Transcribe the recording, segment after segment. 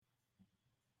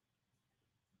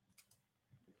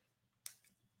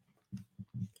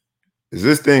Is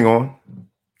this thing on?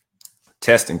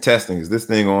 Testing. Is this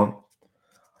thing on?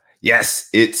 Yes,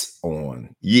 it's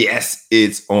on. Yes,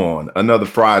 it's on. Another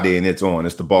Friday and it's on.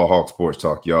 It's the Ball Hawk Sports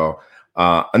Talk, y'all.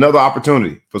 Another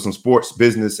opportunity for some sports,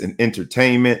 business, and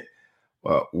entertainment.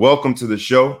 Welcome to the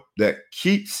show that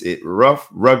keeps it rough,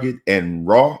 rugged, and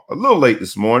raw. A little late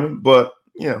this morning, but,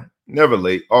 never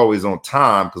late. Always on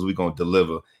time because we're going to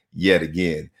deliver yet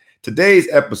again. Today's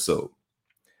episode,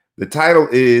 the title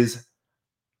is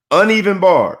Uneven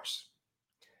Bars.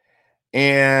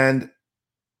 And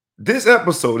this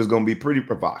episode is going to be pretty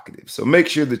provocative, so make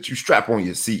sure that you strap on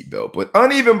your seatbelt. But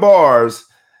Uneven Bars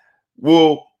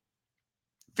will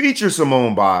feature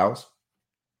Simone Biles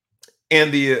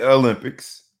and the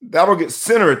Olympics. That'll get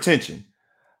center attention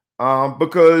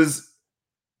because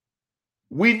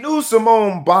we knew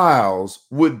Simone Biles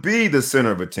would be the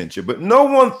center of attention, but no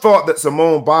one thought that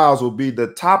Simone Biles would be the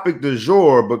topic du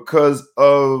jour because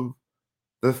of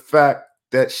the fact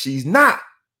that she's not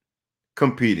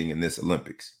competing in this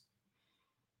Olympics.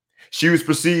 She was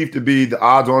perceived to be the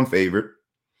odds-on favorite,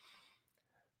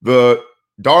 the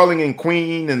darling and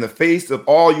queen and the face of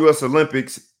all U.S.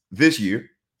 Olympics this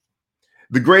year,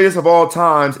 the greatest of all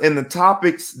times, and the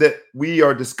topics that we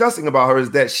are discussing about her is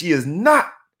that she is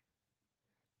not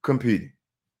competing.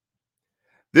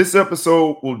 This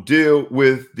episode will deal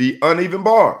with the uneven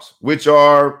bars, which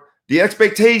are the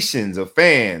expectations of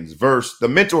fans versus the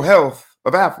mental health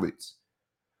of athletes.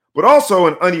 But also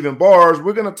in uneven bars,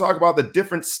 we're going to talk about the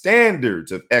different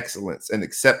standards of excellence and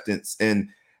acceptance and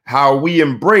how we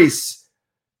embrace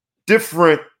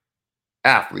different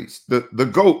athletes, the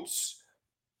GOATs,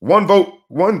 one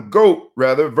GOAT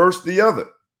versus the other.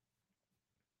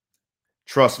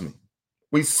 Trust me,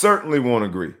 we certainly won't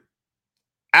agree.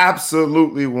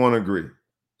 Absolutely won't agree.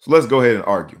 So let's go ahead and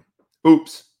argue.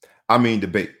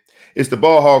 Debate. It's the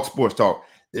Ball Hawk Sports Talk.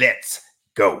 Let's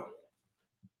go.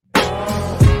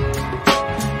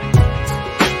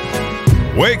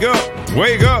 Wake up,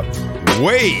 wake up,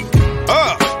 wake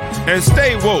up, and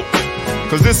stay woke.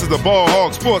 Because this is the Ball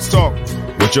Hawk Sports Talk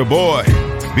with your boy,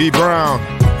 B. Brown,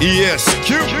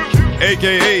 ESQ,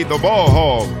 a.k.a. the Ball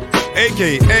Hog,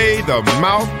 a.k.a. the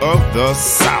Mouth of the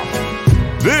South.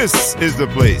 This is the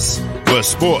place where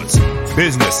sports,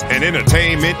 business, and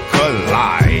entertainment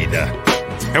collide.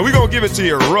 And we're going to give it to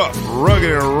you rough, rugged,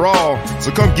 and raw.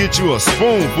 So come get you a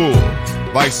spoonful,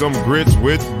 like some grits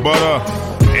with butter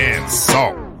and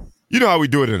salt. You know how we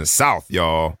do it in the South,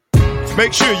 y'all.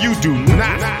 Make sure you do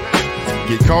not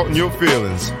get caught in your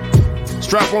feelings.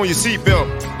 Strap on your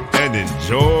seatbelt and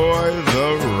enjoy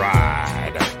the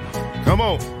ride. Come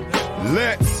on,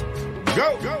 let's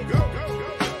go.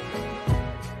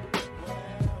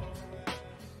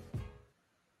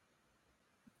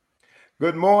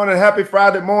 Good morning. Happy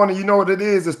Friday morning. You know what it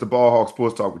is. It's the Ball Hawk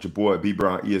Sports Talk with your boy, B.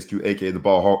 Brown, ESQ, a.k.a. the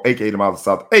Ball Hawk, a.k.a. the Mouth of the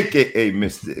South, a.k.a.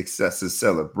 Mr. Excessive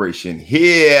Celebration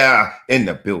here in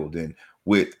the building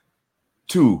with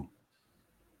two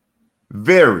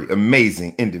very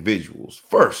amazing individuals.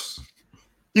 First,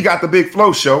 you got the Big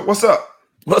Flow Show. What's up?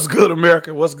 What's good,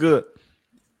 America? What's good?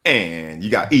 And you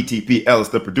got ETP Ellis,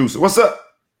 the producer. What's up?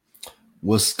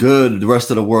 What's good, the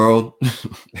rest of the world?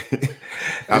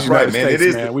 That's right, man. States, it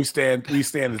is. Man. We stand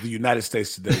as the United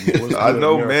States today. I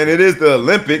know, America? Man. It is the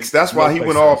Olympics. That's why he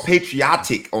went all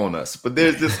patriotic on us. But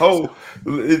there's this whole,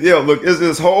 there's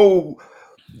this whole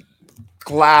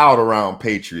cloud around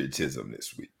patriotism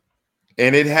this week,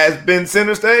 and it has been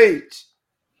center stage.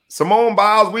 Simone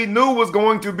Biles, we knew was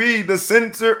going to be the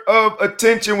center of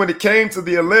attention when it came to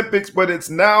the Olympics, but it's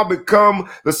now become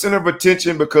the center of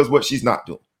attention because what she's not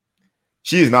doing.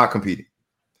 She is not competing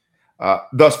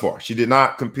thus far. She did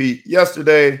not compete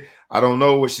yesterday. I don't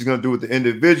know what she's going to do with the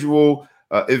individual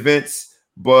events,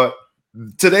 but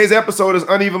today's episode is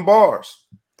uneven bars.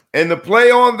 And the play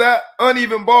on that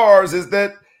uneven bars is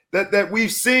that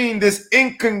we've seen this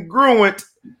incongruent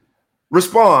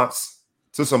response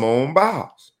to Simone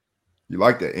Biles. You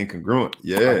like that incongruent?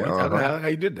 Yeah. How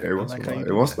you did that? Every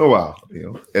once in a while,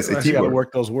 SAT got to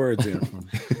work those words in from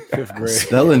fifth grade.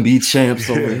 Spelling bee champs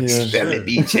over here. Spelling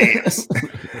bee champs.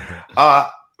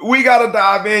 We got to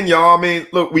dive in, y'all. I mean,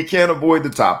 look, we can't avoid the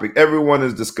topic. Everyone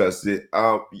has discussed it.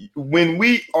 When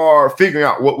we are figuring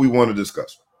out what we want to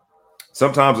discuss,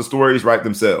 sometimes the stories write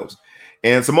themselves.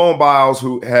 And Simone Biles,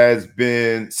 who has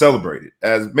been celebrated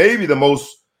as maybe the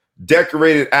most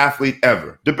decorated athlete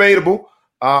ever, debatable.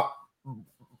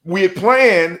 We had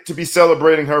planned to be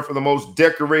celebrating her for the most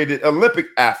decorated Olympic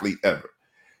athlete ever.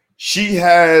 She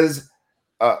has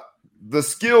the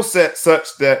skill set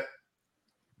such that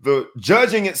the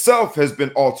judging itself has been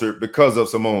altered because of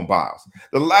Simone Biles.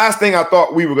 The last thing I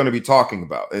thought we were going to be talking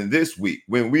about in this week,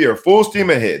 when we are full steam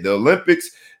ahead, the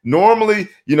Olympics, normally,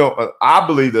 I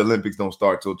believe the Olympics don't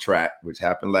start till track, which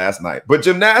happened last night. But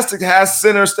gymnastics has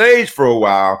center stage for a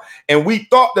while, and we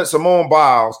thought that Simone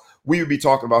Biles, we would be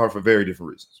talking about her for very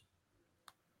different reasons.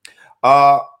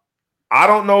 I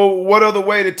don't know what other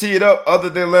way to tee it up other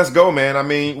than let's go, man. I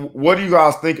mean, what do you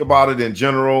guys think about it in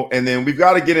general? And then we've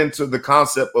got to get into the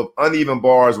concept of uneven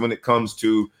bars when it comes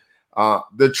to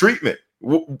the treatment.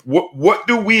 What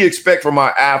do we expect from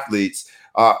our athletes?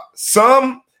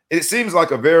 It seems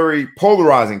like a very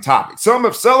polarizing topic. Some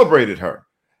have celebrated her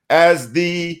as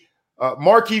the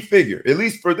marquee figure, at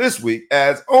least for this week,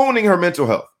 as owning her mental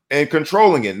health and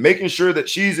controlling it, making sure that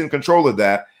she's in control of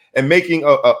that and making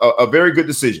a very good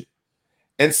decision.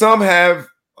 And some have,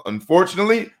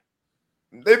 unfortunately,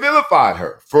 they vilified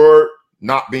her for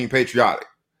not being patriotic.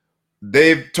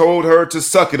 They've told her to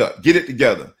suck it up, get it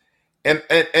together.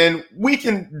 And we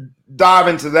can dive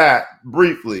into that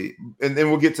briefly, and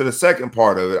then we'll get to the second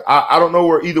part of it. I don't know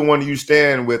where either one of you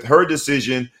stand with her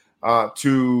decision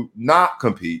to not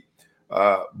compete,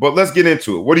 but let's get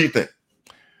into it. What do you think?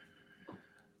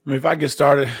 I mean, if I get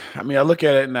started, I look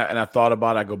at it and I thought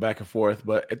about it, I go back and forth.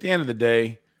 But at the end of the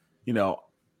day,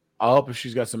 I hope if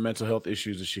she's got some mental health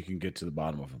issues that she can get to the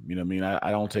bottom of them. You know what I mean?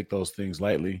 I don't take those things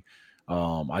lightly.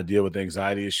 I deal with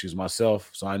anxiety issues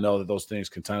myself, so I know that those things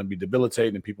can kind of be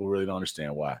debilitating and people really don't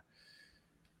understand why.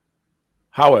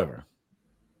 However,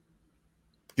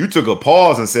 you took a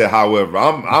pause and said, however.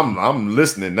 I'm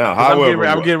listening now. However,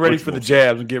 I'm getting ready for the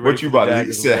jabs and get ready. What you about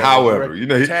to say? However,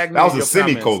 that was a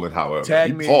semicolon. However,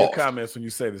 tag me in your comments when you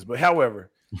say this. But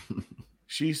however,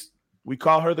 we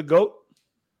call her the GOAT.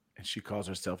 And she calls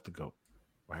herself the GOAT,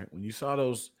 right? When you saw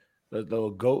the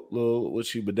little goat, what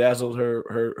she bedazzled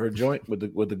her joint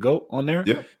with the goat on there,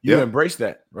 you embrace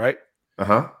that, right?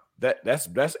 That's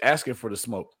asking for the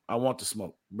smoke. I want the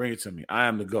smoke. Bring it to me. I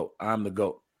am the GOAT. I'm the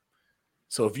GOAT.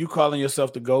 So if you calling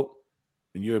yourself the GOAT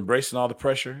and you're embracing all the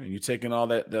pressure and you're taking all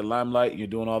that limelight and you're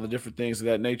doing all the different things of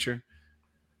that nature,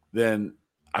 then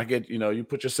I get, you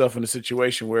put yourself in a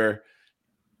situation where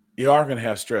you are going to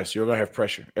have stress. You're going to have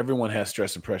pressure. Everyone has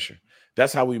stress and pressure.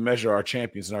 That's how we measure our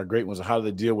champions and our great ones. How do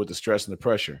they deal with the stress and the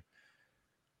pressure?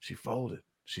 She folded.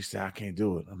 She said, I can't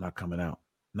do it. I'm not coming out.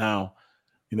 Now,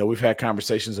 we've had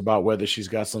conversations about whether she's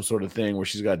got some sort of thing where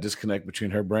she's got a disconnect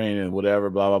between her brain and whatever,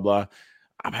 blah, blah, blah.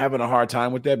 I'm having a hard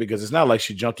time with that because it's not like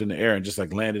she jumped in the air and just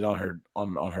like landed on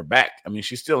her back. I mean,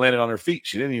 she still landed on her feet.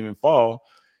 She didn't even fall.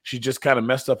 She just kind of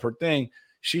messed up her thing.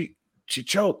 She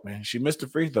choked, man. She missed a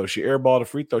free throw. She airballed a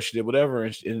free throw. She did whatever.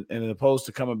 And opposed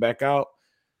to coming back out,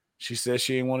 she said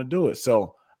she didn't want to do it.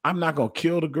 So I'm not going to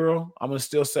kill the girl. I'm going to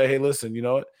still say, hey, listen, you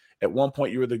know what? At one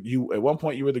point you were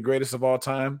the greatest of all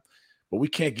time, but we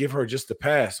can't give her just the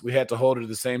pass. We had to hold her to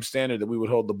the same standard that we would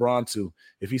hold LeBron to.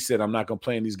 If he said, I'm not going to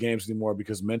play in these games anymore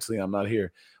because mentally I'm not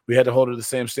here. We had to hold her to the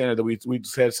same standard that we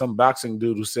just had some boxing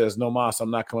dude who says, no mas,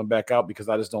 I'm not coming back out because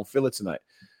I just don't feel it tonight.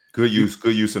 Good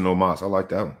use of no mas. I like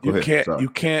that one. You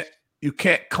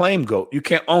can't claim GOAT. You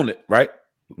can't own it, right?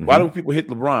 Mm-hmm. Why do people hit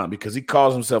LeBron? Because he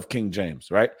calls himself King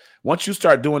James, right? Once you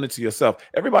start doing it to yourself,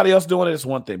 everybody else doing it is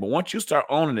one thing. But once you start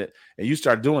owning it and you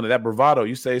start doing it, that bravado,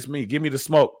 you say it's me, give me the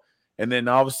smoke. And then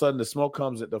all of a sudden the smoke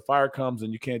comes, the fire comes,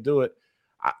 and you can't do it.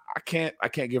 I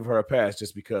can't give her a pass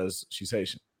just because she's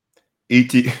Haitian.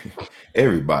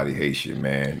 Everybody Haitian,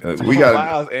 man. We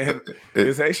got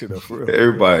it's Haitian though, for real.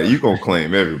 Everybody, you gonna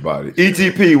claim everybody.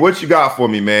 ETP, what you got for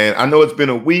me, man? I know it's been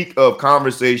a week of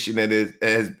conversation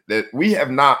that we have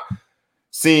not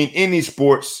seen any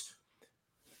sports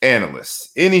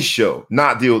analysts, any show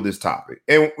not deal with this topic.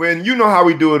 And when you know how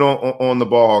we do it on the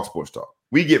Ball Hawk Sports Talk,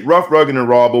 we get rough, rugged, and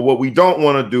raw. But what we don't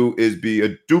want to do is be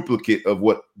a duplicate of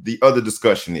what the other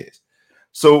discussion is.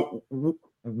 So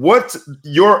what's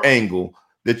your angle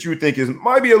that you think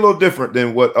might be a little different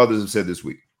than what others have said this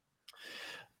week?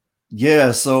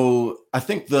 Yeah, so I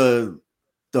think the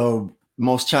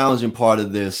most challenging part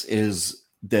of this is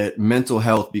that mental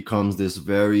health becomes this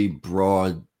very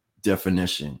broad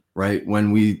definition, right?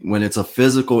 When it's a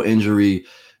physical injury,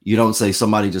 you don't say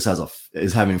somebody just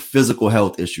is having physical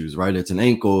health issues, right? It's an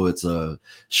ankle, it's a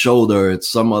shoulder, it's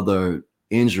some other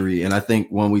injury. And I think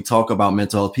when we talk about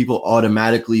mental health, people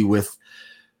automatically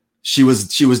she was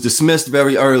dismissed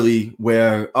very early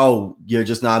where, oh, you're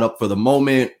just not up for the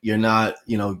moment. You're not,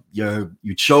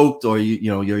 you choked or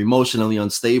you're emotionally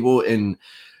unstable. And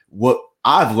what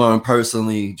I've learned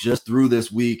personally just through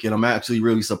this week, and I'm actually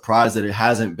really surprised that it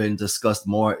hasn't been discussed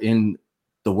more in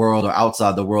the world or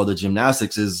outside the world of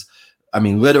gymnastics is,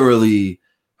 literally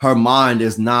her mind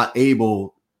is not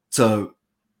able to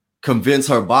convince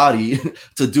her body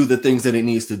to do the things that it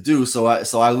needs to do. So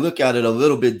I look at it a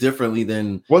little bit differently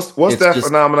than what's that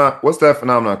phenomenon? What's that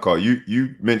phenomenon called?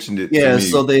 You mentioned it. Yeah, to me.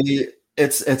 so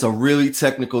it's a really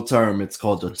technical term. It's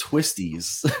called the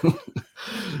twisties.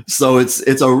 So it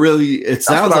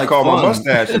sounds like I call fun. my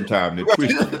mustache sometime. The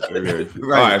twisties.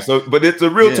 Right. All right. So, but it's a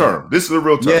real term. This is a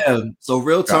real term. Yeah. So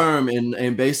real term,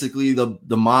 and basically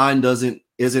the mind isn't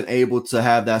able to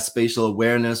have that spatial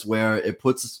awareness where it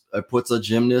puts a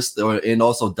gymnast and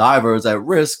also divers at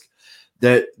risk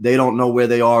that they don't know where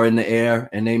they are in the air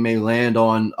and they may land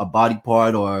on a body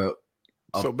part or.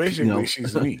 So basically,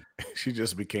 she's me. She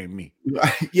just became me.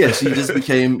 Yeah, she just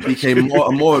became more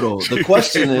immortal. The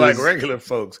question is like regular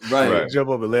folks, right? Jump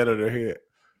up and land on their head.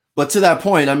 But to that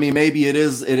point, I mean, maybe it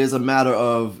is a matter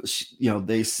of,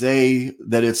 they say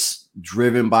that it's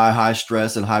driven by high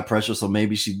stress and high pressure, so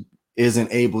maybe she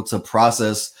isn't able to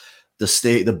process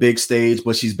the big stage.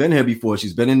 But she's been here before.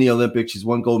 She's been in the Olympics. She's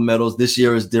won gold medals. This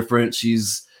year is different.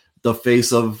 She's the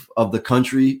face of the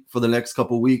country for the next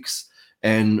couple of weeks,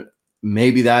 and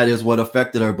maybe that is what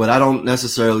affected her, but I don't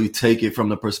necessarily take it from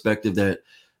the perspective that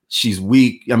she's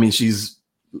weak. I mean, she's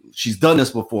done this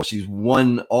before. She's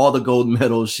won all the gold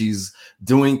medals. She's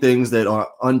doing things that are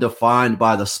undefined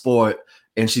by the sport,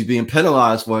 and she's being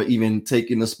penalized for even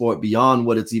taking the sport beyond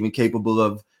what it's even capable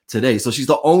of today. So she's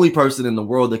the only person in the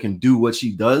world that can do what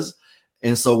she does.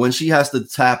 And so when she has to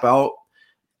tap out,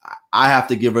 I have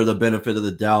to give her the benefit of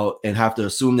the doubt and have to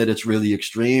assume that it's really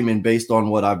extreme. And based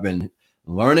on what I've been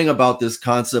learning about this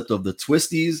concept of the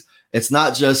twisties, it's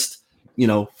not just,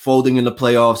 folding in the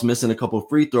playoffs, missing a couple of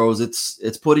free throws.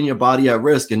 It's putting your body at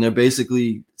risk. And they're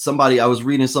basically I was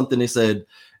reading something, they said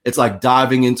it's like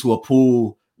diving into a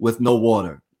pool with no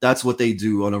water. That's what they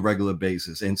do on a regular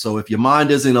basis. And so if your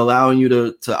mind isn't allowing you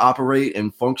to operate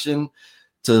and function,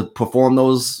 to perform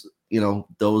those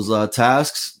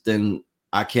tasks, then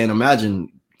I can't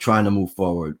imagine trying to move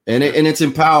forward. And it's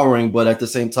empowering, but at the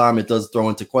same time, it does throw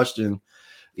into question,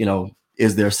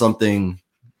 is there something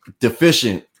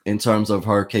deficient in terms of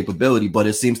her capability? But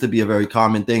it seems to be a very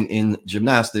common thing in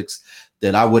gymnastics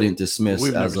that I wouldn't dismiss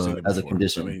as a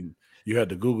condition. I mean, you had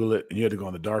to Google it and you had to go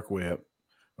on the dark web,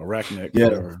 Arachneck, yeah.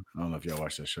 whatever. I don't know if y'all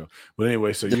watched that show, but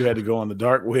anyway, so you had to go on the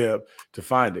dark web to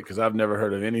find it, because I've never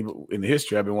heard of any in the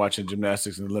history. I've been watching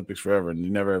gymnastics and the Olympics forever, and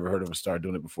never ever heard of a star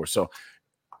doing it before. So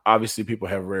obviously people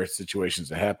have rare situations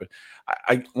that happen.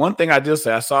 One thing I did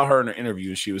say, I saw her in her interview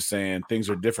and she was saying things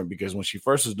are different because when she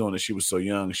first was doing it, she was so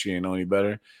young, she ain't know any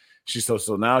better.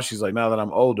 So now she's like, now that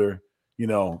I'm older,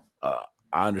 I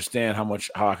understand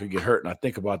how I could get hurt, and I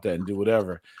think about that and do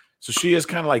whatever. So she is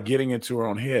kind of like getting into her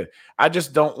own head. I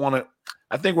just don't want to.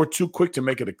 I think we're too quick to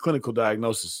make it a clinical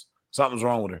diagnosis. Something's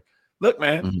wrong with her. Look,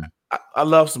 man, mm-hmm. I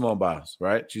love Simone Biles,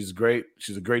 right? She's great.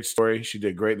 She's a great story. She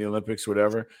did great in the Olympics,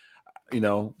 whatever.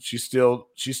 She still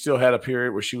had a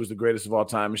period where she was the greatest of all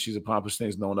time, and she's accomplished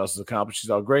things no one else has accomplished. She's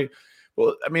all great.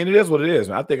 Well, I mean, it is what it is,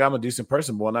 man. I think I'm a decent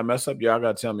person, but when I mess up, y'all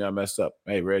got to tell me I messed up.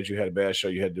 Hey, Reg, you had a bad show.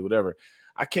 You had to do whatever.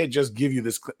 I can't just give you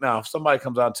this. Now, if somebody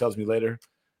comes out and tells me later,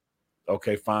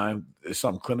 okay, fine, it's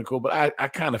something clinical, but I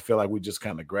kind of feel like we just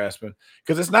kind of grasping,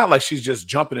 because it's not like she's just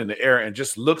jumping in the air and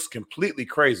just looks completely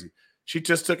crazy. She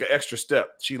just took an extra step.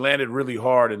 She landed really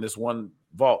hard in this one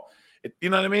vault. You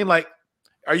know what I mean? Like,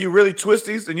 are you really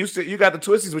twisties? And you got the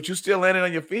twisties, but you still landed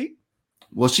on your feet?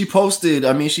 Well, she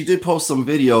did post some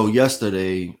video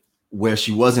yesterday where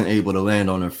she wasn't able to land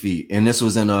on her feet. And this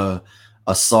was in a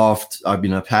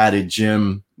padded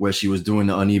gym where she was doing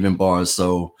the uneven bars.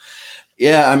 So,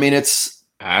 yeah, I mean,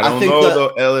 I don't know, though,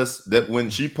 Ellis, that when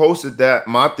she posted that,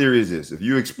 my theory is this: if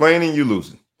you explaining, you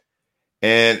losing.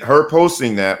 And her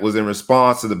posting that was in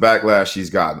response to the backlash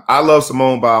she's gotten. I love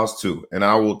Simone Biles too, and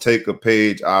I will take a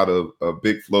page out of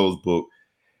Big Flo's book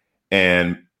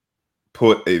and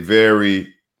put a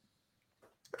very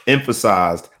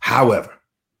emphasized however.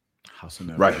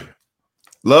 Right here.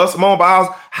 Love Simone Biles.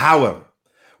 However,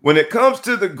 when it comes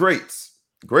to the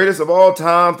greatest of all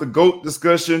time, the GOAT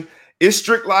discussion is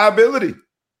strict liability.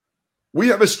 We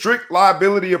have a strict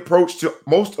liability approach to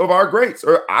most of our greats,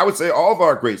 or I would say all of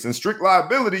our greats. And strict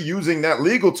liability, using that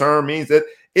legal term, means that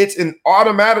it's an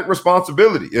automatic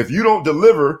responsibility. If you don't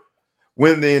deliver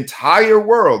when the entire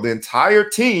world, the entire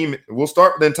team, we'll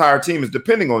start with the entire team, is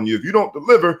depending on you. If you don't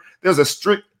deliver, there's a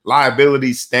strict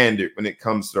liability standard when it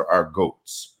comes to our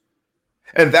GOATs.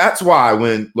 And that's why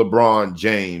when LeBron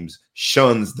James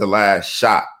shuns the last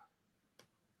shot,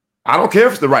 I don't care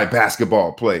if it's the right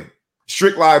basketball play.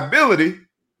 Strict liability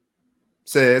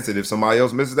says that if somebody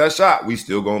else misses that shot, we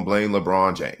still gonna blame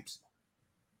LeBron James.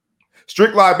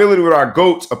 strict liability with our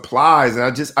GOATs applies.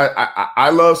 And I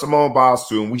love Simone Biles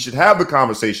too. And we should have the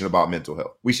conversation about mental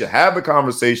health. We should have the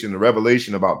conversation, the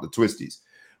revelation about the twisties.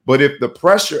 But if the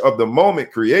pressure of the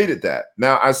moment created that,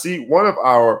 now I see one of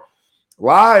our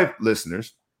live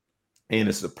listeners, and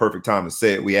it's the perfect time to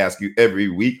say it. We ask you every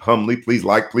week, humbly, please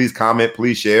like, please comment,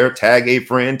 please share, tag a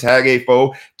friend, tag a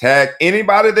foe, tag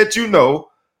anybody that you know,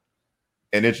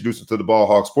 and introduce them to the Ball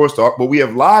Hawk Sports Talk. But we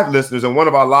have live listeners, and one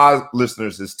of our live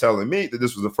listeners is telling me that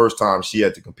this was the first time she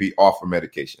had to compete off her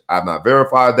medication. I've not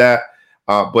verified that.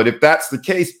 But if that's the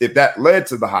case, if that led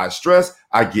to the high stress,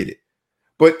 I get it.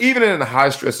 But even in a high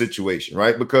stress situation,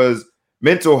 right? Because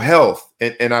mental health,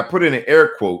 and I put it in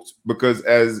air quotes because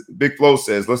as Big Flo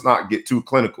says, let's not get too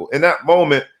clinical. In that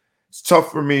moment, it's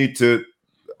tough for me to,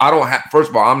 first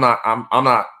of all, I'm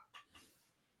not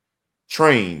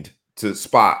trained to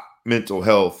spot mental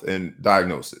health and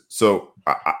diagnose it. So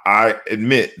I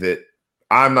admit that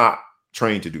I'm not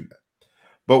trained to do that.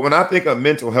 But when I think of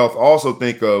mental health, I also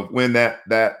think of when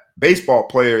that baseball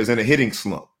player is in a hitting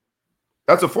slump.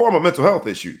 That's a form of mental health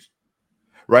issues,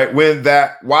 right? When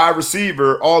that wide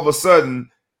receiver all of a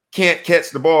sudden can't catch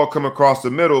the ball come across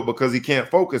the middle because he can't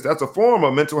focus. That's a form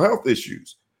of mental health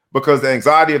issues because the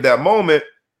anxiety of that moment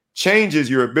changes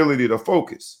your ability to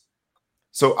focus.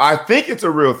 So I think it's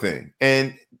a real thing.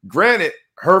 And granted,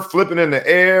 her flipping in the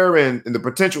air and the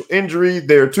potential injury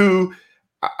there too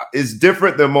is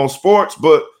different than most sports.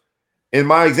 But in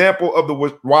my example of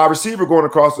the wide receiver going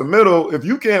across the middle, if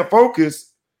you can't focus,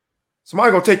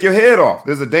 somebody's going to take your head off.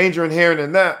 There's a danger inherent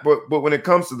in that. But when it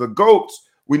comes to the GOATs,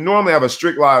 we normally have a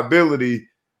strict liability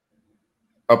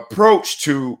approach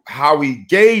to how we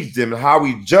gauge them and how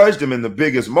we judge them in the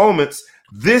biggest moments.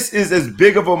 This is as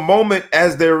big of a moment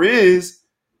as there is.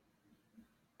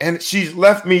 And she's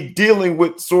left me dealing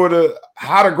with sort of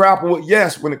how to grapple with,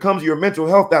 yes, when it comes to your mental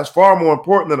health, that's far more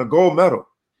important than a gold medal.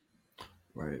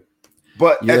 Right.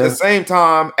 But at the same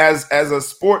time, as a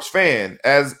sports fan,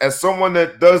 as someone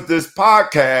that does this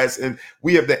podcast and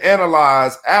we have to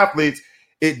analyze athletes,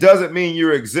 it doesn't mean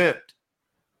you're exempt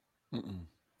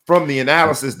from the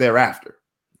analysis thereafter.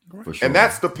 For sure. And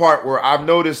that's the part where I've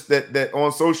noticed that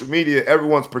on social media,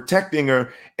 everyone's protecting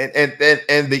her. And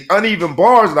the uneven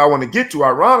bars that I want to get to,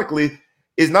 ironically,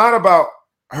 is not about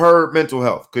her mental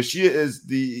health, because she is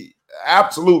the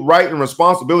absolute right and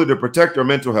responsibility to protect her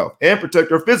mental health and protect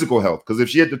her physical health. Because if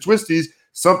she had the twisties,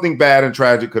 something bad and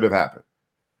tragic could have happened.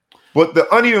 But the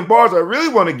uneven bars I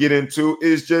really want to get into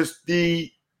is just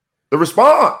the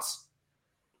response.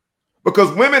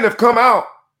 Because women have come out,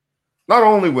 not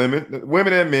only women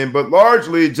and men, but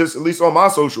largely, just at least on my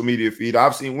social media feed,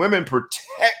 I've seen women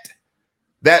protect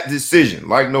that decision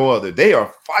like no other. They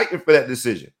are fighting for that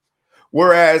decision.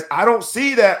 Whereas I don't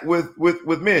see that with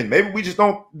men. Maybe we just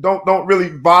don't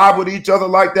really vibe with each other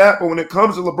like that. But when it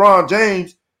comes to LeBron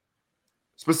James,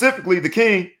 specifically the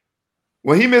King,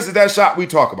 when he misses that shot, we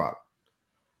talk about it.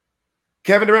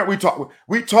 Kevin Durant,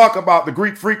 we talk about the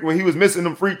Greek Freak when he was missing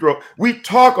them free throws. We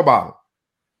talk about it.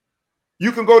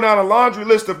 You can go down a laundry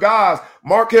list of guys,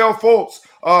 Markelle Fultz,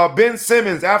 Ben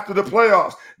Simmons after the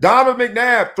playoffs, Donovan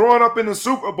McNabb throwing up in the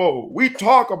Super Bowl. We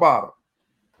talk about him.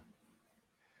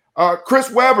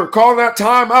 Chris Webber calling that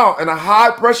timeout in a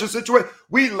high-pressure situation.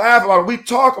 We laugh about him. We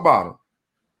talk about him.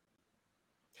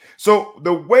 So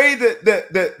the way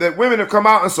that women have come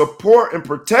out and support and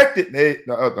protect it,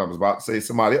 I was about to say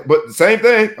somebody else, but the same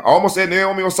thing. I almost said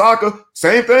Naomi Osaka.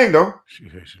 Same thing, though. She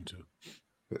Haitian too.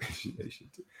 She Haitian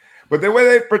too. But the way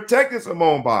they protected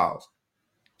Simone Biles,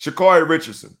 Sha'Carri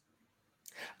Richardson,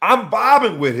 I'm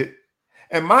vibing with it.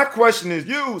 And my question is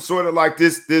you, sort of like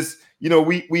this,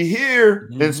 we hear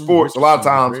in sports a lot of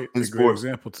times in sports.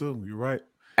 Great example too. You're right.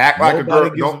 Act like a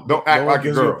girl. Don't act like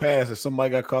a girl. A pass if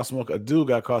somebody got caught smoking. A dude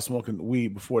got caught smoking weed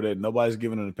before that. Nobody's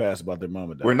giving them a pass about their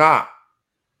mama died.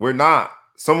 We're not.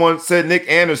 Someone said Nick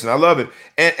Anderson. I love it.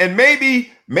 And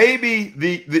maybe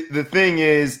the thing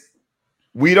is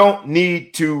we don't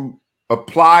need to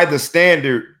apply the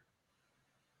standard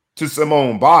to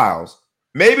Simone Biles.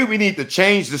 Maybe we need to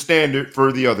change the standard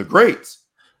for the other greats.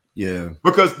 Yeah.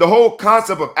 Because the whole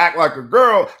concept of act like a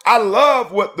girl, I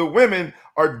love what the women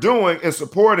are doing in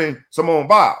supporting Simone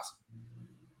Biles.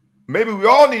 Maybe we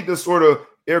all need to sort of,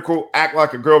 air quote, act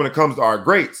like a girl when it comes to our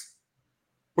greats,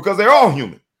 because they're all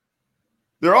human.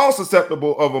 They're all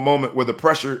susceptible of a moment where the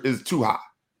pressure is too high.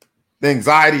 The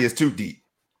anxiety is too deep,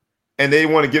 and they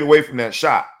want to get away from that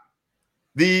shot.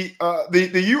 The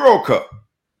Euro Cup,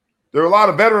 there were a lot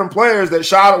of veteran players that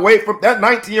shot away from that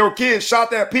 19-year-old kid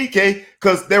shot that PK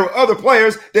because there were other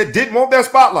players that didn't want that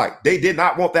spotlight. They did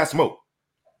not want that smoke.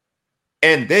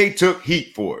 And they took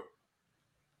heat for it.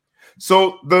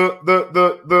 So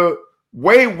the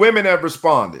way women have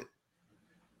responded.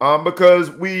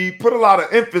 Because we put a lot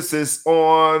of emphasis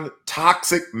on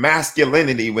toxic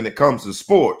masculinity when it comes to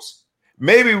sports.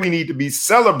 Maybe we need to be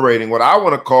celebrating what I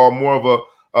want to call more of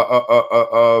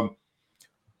a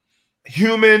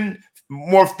human,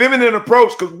 more feminine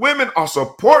approach, because women are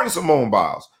supporting Simone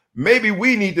Biles. Maybe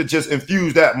we need to just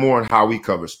infuse that more in how we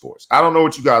cover sports. I don't know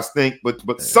what you guys think,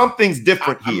 but something's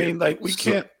different here. I mean, like we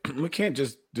can't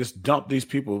just dump these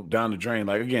people down the drain.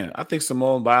 Like, again, I think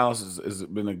Simone Biles has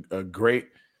been a great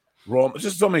role.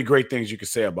 Just so many great things you could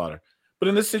say about her. But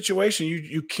in this situation,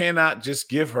 you cannot just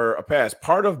give her a pass.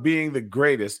 Part of being the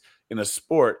greatest in a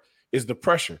sport is the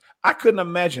pressure. I couldn't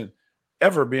imagine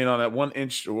ever being on that 1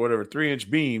 inch or whatever 3-inch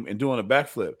beam and doing a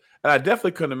backflip. And I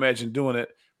definitely couldn't imagine doing it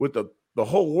with the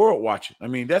whole world watching. I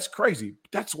mean, that's crazy.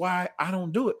 That's why I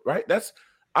don't do it, right?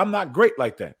 I'm not great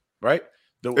like that, right?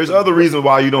 There's other reasons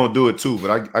why you don't do it too,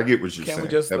 but I get what you're saying. Can we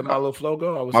just let my little flow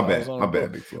go? My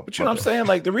bad, big flow. But you know what I'm saying?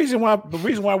 Like the reason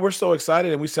why we're so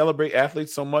excited and we celebrate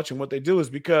athletes so much and what they do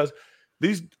is because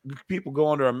these people go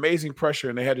under amazing pressure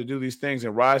and they had to do these things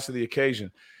and rise to the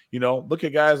occasion. You know, look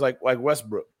at guys like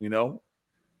Westbrook. You know,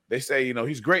 they say, you know,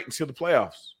 he's great until the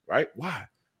playoffs, right? Why?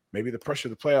 Maybe the pressure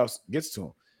of the playoffs gets to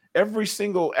him. Every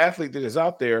single athlete that is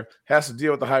out there has to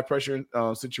deal with the high pressure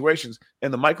situations,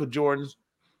 and the Michael Jordans,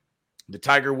 the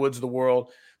Tiger Woods of the world,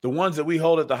 the ones that we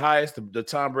hold at the highest, the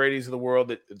Tom Brady's of the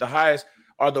world, the highest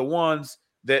are the ones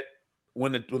that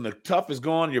when the tough is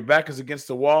gone, your back is against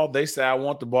the wall, they say, I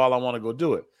want the ball, I want to go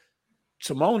do it.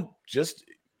 Simone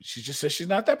she just says she's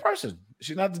not that person.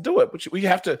 She's not to do it. But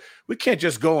we can't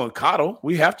just go and coddle.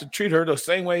 We have to treat her the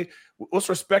same way. Let's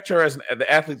respect her as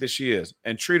the athlete that she is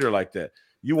and treat her like that.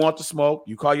 You want the smoke,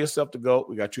 you call yourself the GOAT,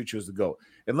 we got to treat you as the GOAT.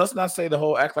 And let's not say the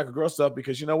whole act like a girl stuff,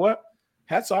 because you know what?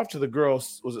 Hats off to the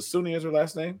girls. Was it Suni is her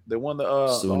last name? They won the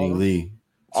Suni Lee.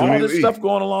 All this stuff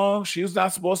going along. She was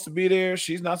not supposed to be there.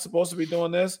 She's not supposed to be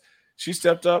doing this. She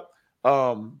stepped up.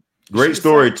 Great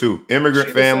story too. Immigrant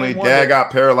family. Dad got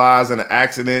paralyzed in an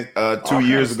accident 2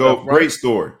 years ago. Stuff, right? Great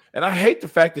story. And I hate the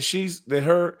fact that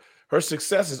her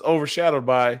success is overshadowed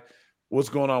by what's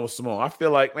going on with Simone. I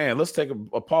feel like, man, let's take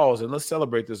a pause and let's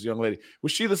celebrate this young lady.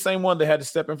 Was she the same one that had to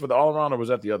step in for the all-around, or was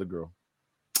that the other girl?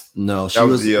 No, she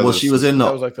was in the.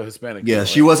 That was like the Hispanic. Yeah, girl,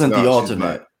 she wasn't the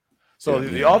alternate. So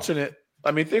the alternate.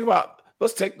 I mean, think about.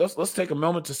 Let's take a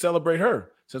moment to celebrate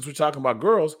her, since we're talking about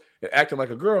girls and acting like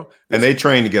a girl. And they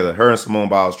train together. Her and Simone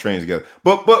Biles train together.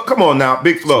 But come on now,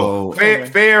 Big Flo.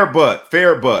 Fair,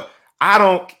 but I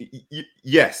don't.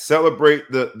 Yes,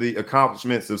 celebrate the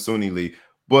accomplishments of Suni Lee,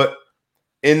 but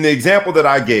in the example that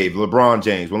I gave, LeBron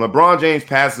James, when LeBron James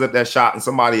passes up that shot and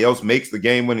somebody else makes the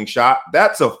game-winning shot,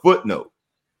 that's a footnote.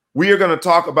 We are going to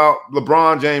talk about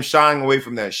LeBron James shying away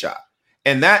from that shot.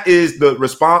 And that is the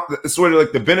response, sort of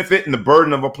like the benefit and the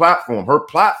burden of a platform. Her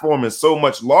platform is so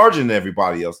much larger than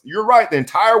everybody else. You're right. The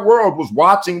entire world was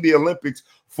watching the Olympics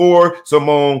for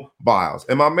Simone Biles.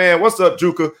 And my man, what's up,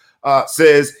 Juka,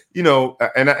 says, you know,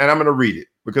 and I'm going to read it,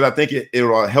 because I think it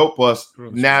will help us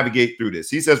navigate through this.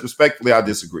 He says, respectfully, I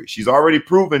disagree. She's already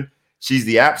proven she's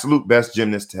the absolute best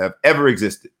gymnast to have ever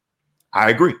existed. I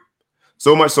agree.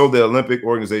 So much so the Olympic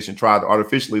organization tried to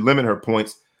artificially limit her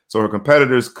points so her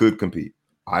competitors could compete.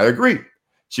 I agree.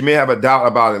 She may have a doubt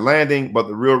about it landing, but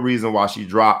the real reason why she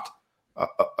dropped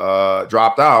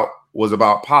out was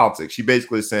about politics. She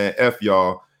basically is saying, F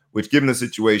y'all, which given the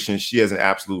situation, she has an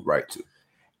absolute right to.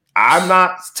 I'm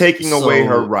not taking away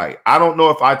her right. I don't know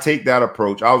if I take that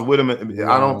approach. I was with him.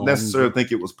 I don't necessarily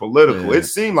think it was political. Yeah. It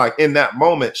seemed like in that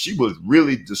moment, she was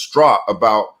really distraught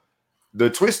about the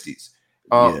twisties.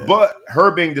 But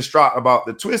her being distraught about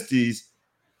the twisties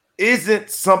isn't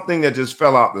something that just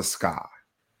fell out the sky.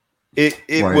 It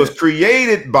was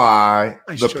created by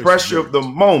the pressure of the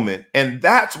moment. And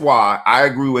that's why I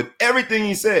agree with everything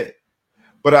he said.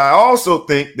 But I also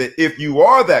think that if you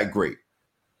are that great,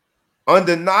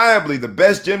 undeniably the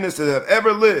best gymnast that have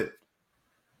ever lived,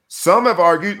 some have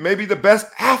argued maybe the best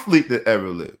athlete that ever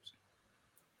lived,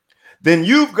 then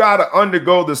you've got to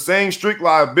undergo the same strict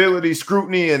liability,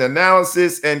 scrutiny, and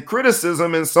analysis and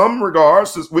criticism in some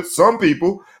regards with some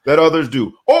people that others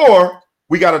do. Or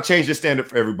we got to change the standard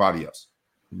for everybody else.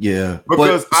 Yeah.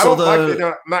 Because I don't like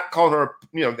they're not calling her,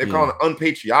 you know, they're calling her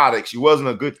unpatriotic. She wasn't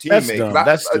a good teammate.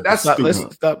 That's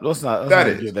stupid. Let's not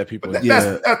give that people.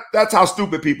 That's how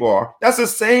stupid people are. That's the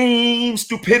same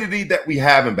stupidity that we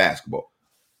have in basketball.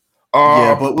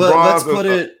 But let's put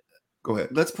it. Go ahead.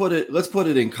 Let's put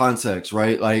it in context,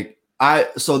 right? Like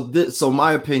so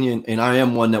my opinion, and I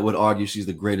am one that would argue she's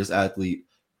the greatest athlete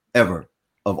ever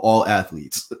of all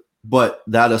athletes. But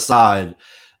that aside,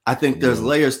 I think there's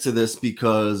layers to this,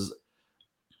 because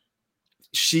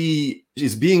she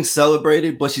is being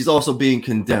celebrated, but she's also being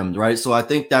condemned, right? So I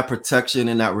think that protection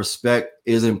and that respect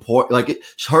is important. Like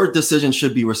her decision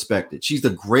should be respected. She's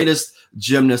the greatest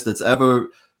gymnast that's ever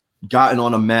gotten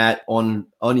on a mat, on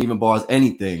uneven bars,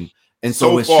 anything. And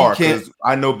so far, because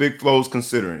I know Big Flo's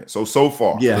considering it. So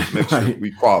far, yeah, make sure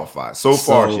we qualify. So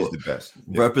far, she's the best.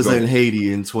 Representing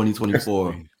Haiti in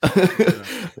 2024.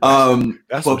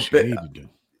 That's what she needed to do.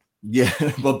 Yeah,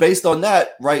 but based on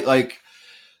that, right? Like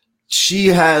she's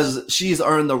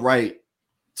earned the right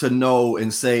to know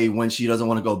and say when she doesn't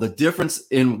want to go. The difference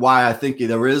in why I think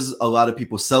there is a lot of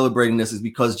people celebrating this is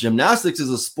because gymnastics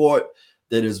is a sport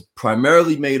that is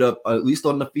primarily made up, at least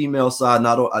on the female side,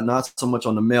 not so much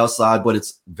on the male side, but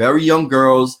it's very young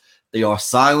girls. They are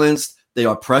silenced. They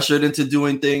are pressured into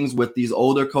doing things with these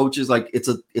older coaches. Like it's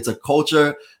a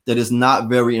culture that is not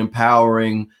very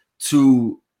empowering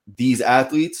to these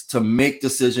athletes to make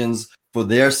decisions for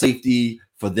their safety,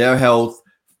 for their health,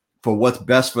 for what's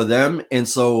best for them. And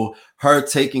so her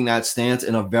taking that stance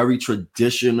in a very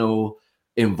traditional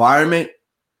environment,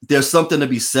 there's something to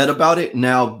be said about it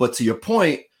now. But to your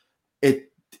point,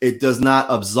 it does not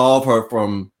absolve her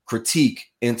from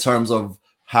critique in terms of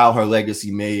how her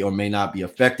legacy may or may not be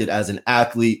affected as an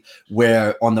athlete,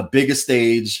 where on the biggest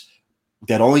stage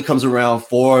that only comes around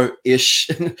 4-ish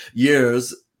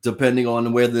years, depending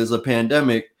on whether there's a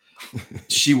pandemic,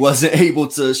 she wasn't able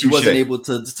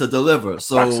to deliver.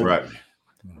 So that's right.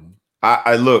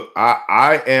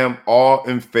 I am all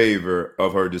in favor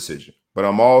of her decision, but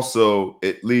I'm also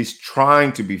at least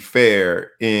trying to be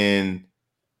fair in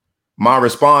my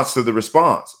response to the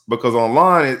response, because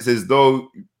online it's as though,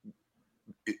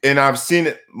 and I've seen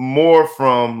it more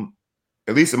from,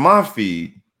 at least in my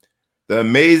feed, the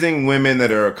amazing women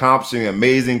that are accomplishing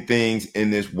amazing things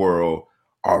in this world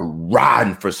are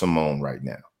riding for Simone right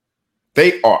now.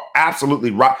 They are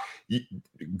absolutely right.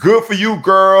 Good for you,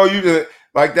 girl. You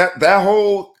like that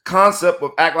whole concept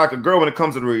of act like a girl when it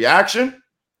comes to the reaction.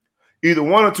 Either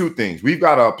one or two things. We've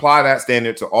got to apply that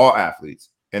standard to all athletes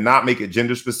and not make it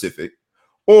gender specific,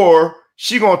 or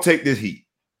she gonna take this heat,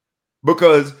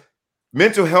 because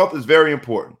mental health is very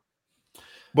important.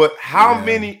 But how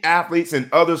many athletes in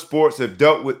other sports have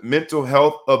dealt with mental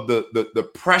health of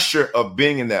the pressure of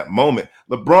being in that moment?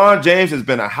 LeBron James has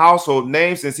been a household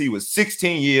name since he was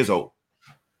 16 years old.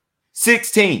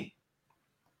 16.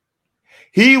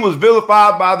 He was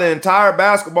vilified by the entire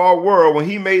basketball world when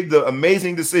he made the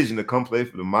amazing decision to come play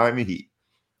for the Miami Heat.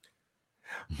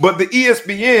 But the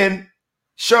ESPN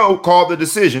show called The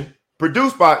Decision,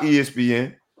 produced by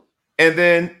ESPN, and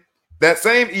then that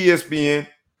same ESPN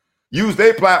use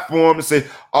their platform to say,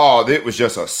 oh, it was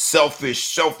just a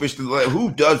selfish,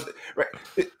 who does it?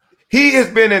 Right? He has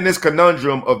been in this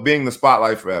conundrum of being the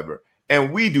spotlight forever,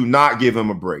 and we do not give him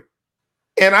a break.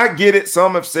 And I get it.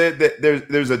 Some have said that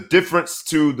there's a difference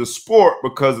to the sport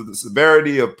because of the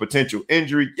severity of potential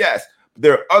injury. Yes, but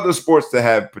there are other sports that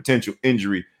have potential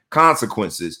injury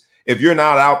consequences if you're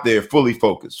not out there fully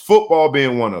focused, football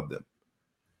being one of them.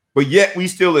 But yet we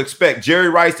still expect Jerry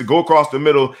Rice to go across the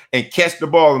middle and catch the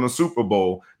ball in the Super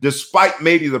Bowl, despite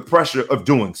maybe the pressure of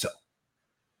doing so.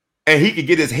 And he could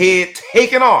get his head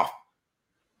taken off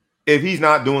if he's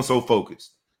not doing so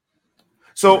focused.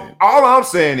 So all I'm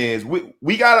saying is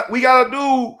we gotta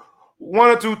do one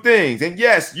or two things. And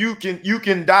yes, you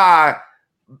can die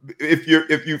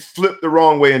if you flip the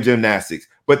wrong way in gymnastics.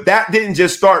 But that didn't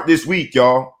just start this week,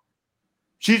 y'all.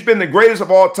 She's been the greatest of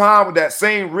all time with that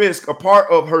same risk, a part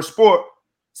of her sport,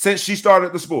 since she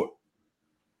started the sport.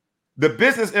 The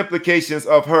business implications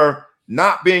of her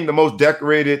not being the most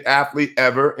decorated athlete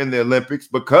ever in the Olympics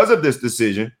because of this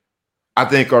decision, I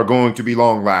think, are going to be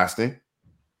long lasting.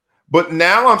 But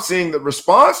now I'm seeing the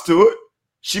response to it.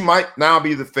 She might now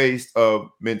be the face of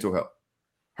mental health.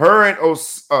 Her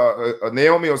and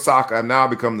Naomi Osaka have now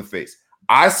become the face.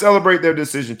 I celebrate their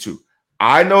decision too.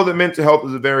 I know that mental health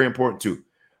is very important too.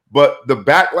 But the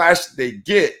backlash they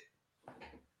get,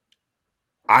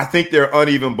 I think they're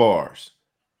uneven bars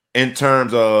in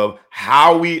terms of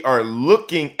how we are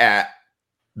looking at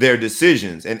their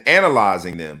decisions and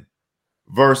analyzing them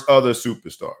versus other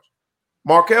superstars.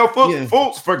 Markelle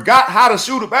Fultz forgot how to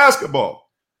shoot a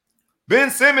basketball. Ben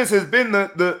Simmons has been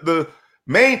the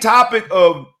main topic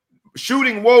of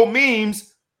shooting woe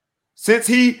memes since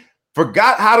he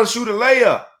forgot how to shoot a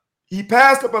layup. He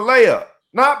passed up a layup.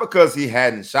 Not because he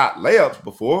hadn't shot layups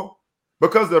before,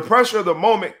 because the pressure of the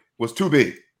moment was too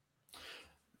big.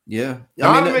 Yeah.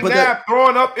 Donovan McNabb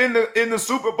throwing up in the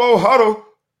Super Bowl huddle.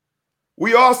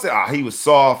 We all said, he was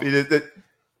soft.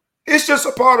 It's just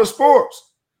a part of sports.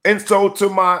 And so to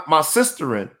my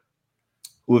sister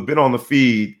who have been on the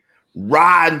feed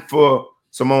riding for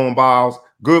Simone Biles,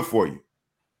 good for you.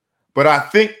 But I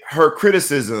think her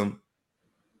criticism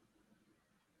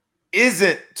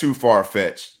isn't too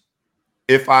far-fetched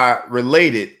if I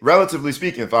relate it, relatively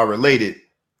speaking, if I relate it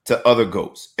to other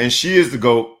GOATs. And she is the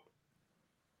GOAT.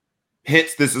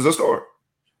 Hence, this is a story.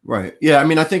 Right. Yeah. I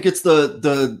mean, I think it's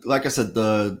the like I said,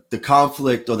 the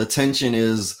conflict or the tension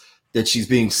is that she's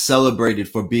being celebrated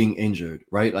for being injured,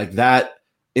 right? Like that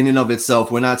in and of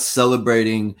itself, we're not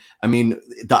celebrating. I mean,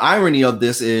 the irony of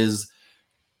this is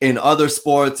in other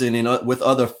sports and with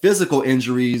other physical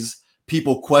injuries,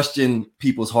 people question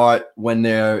people's heart when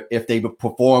if they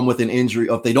perform with an injury,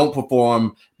 or if they don't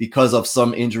perform because of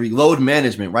some injury. Load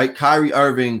management, right? Kyrie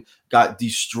Irving got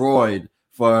destroyed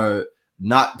for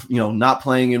not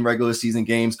playing in regular season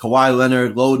games. Kawhi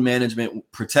Leonard, load management,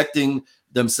 protecting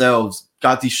themselves,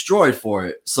 got destroyed for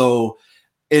it. So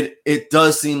it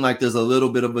does seem like there's a little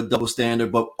bit of a double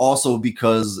standard, but also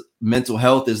because mental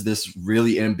health is this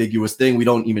really ambiguous thing. We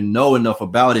don't even know enough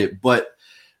about it. But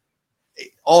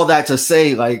all that to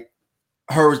say, like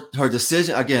her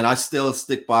decision, again, I still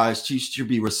stick by, she should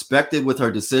be respected with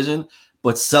her decision,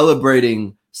 but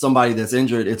celebrating somebody that's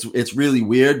injured, it's really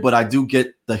weird. But I do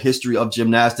get the history of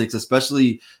gymnastics,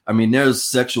 especially, I mean, there's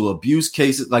sexual abuse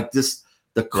cases like this.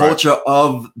 The culture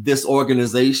of this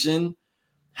organization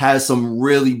has some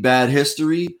really bad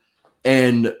history,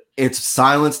 and it's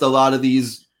silenced a lot of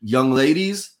these young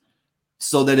ladies,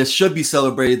 so that it should be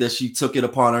celebrated that she took it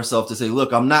upon herself to say,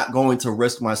 look, I'm not going to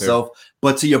risk myself. Yeah.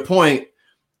 But to your point,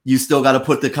 you still got to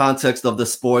put the context of the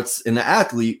sports and the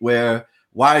athlete, where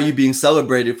why are you being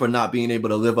celebrated for not being able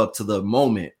to live up to the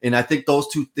moment? And I think those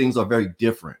two things are very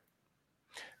different.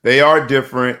 They are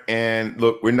different. And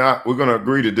look, we're going to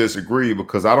agree to disagree,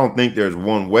 because I don't think there's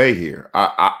one way here.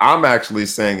 I'm actually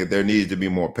saying that there needs to be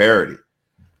more parity.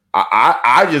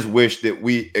 I just wish that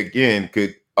we, again,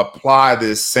 could apply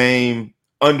this same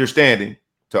understanding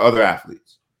to other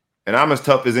athletes. And I'm as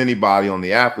tough as anybody on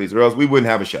the athletes, or else we wouldn't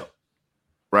have a show.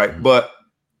 Right. Mm-hmm. But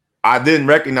I didn't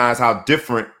recognize how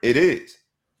different it is.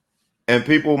 And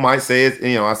people might say it,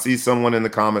 I see someone in the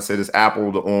comments say it's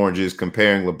apple to oranges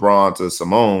comparing LeBron to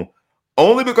Simone,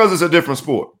 only because it's a different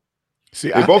sport.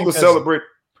 See, they both will celebrate.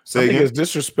 I think it's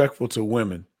disrespectful to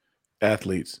women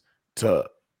athletes to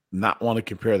not want to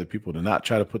compare the people, to not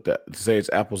try to put that, to say it's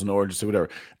apples and oranges or whatever.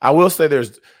 I will say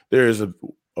there is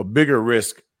a bigger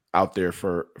risk out there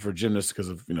for gymnasts because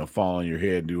of fall on your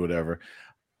head and do whatever.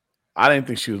 I didn't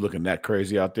think she was looking that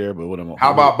crazy out there, but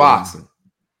how about boxing?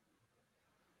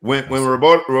 When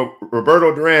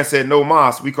Roberto Duran said no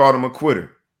mas, we called him a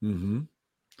quitter. Mm-hmm.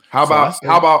 How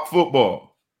about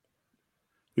football?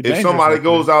 If somebody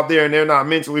goes out there and they're not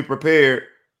mentally prepared,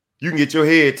 you can get your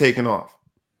head taken off.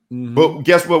 Mm-hmm. But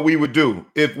guess what we would do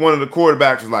if one of the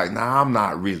quarterbacks was like, "Nah, I'm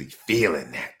not really feeling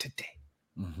that today."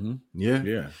 Mm-hmm.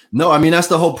 Yeah. No, I mean, that's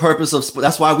the whole purpose of sport.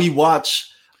 That's why we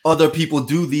watch other people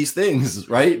do these things,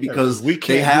 right? Because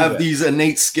they have these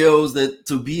innate skills that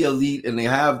to be elite, and they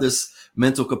have this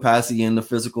mental capacity and the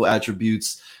physical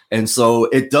attributes. And so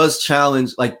it does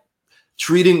challenge, like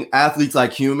treating athletes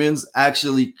like humans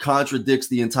actually contradicts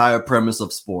the entire premise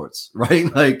of sports, right?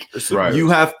 Like you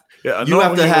have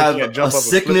to have a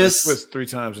sickness. Twist 3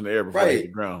 times in the air before you hit the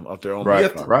ground off their own.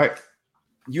 Right.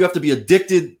 You have to be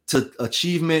addicted to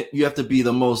achievement. You have to be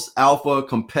the most alpha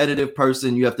competitive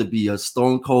person. You have to be a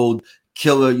stone cold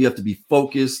killer. You have to be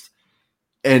focused.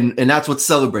 And that's what's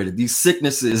celebrated. These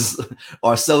sicknesses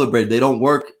are celebrated. They don't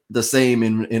work the same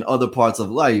in other parts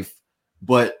of life,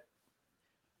 but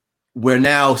we're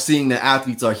now seeing that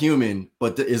athletes are human.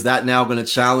 But is that now going to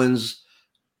challenge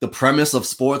the premise of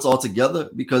sports altogether?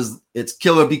 Because it's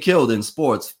kill or be killed in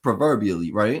sports,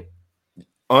 proverbially, right?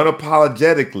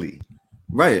 Unapologetically.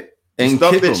 Right. And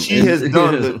stuff that she has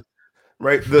done,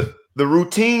 the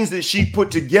routines that she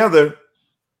put together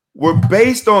were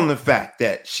based on the fact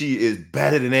that she is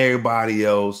better than everybody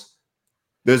else.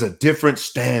 There's a different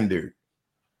standard.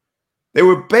 They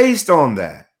were based on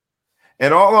that.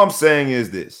 And all I'm saying is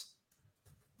this.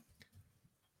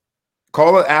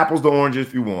 Call it apples to oranges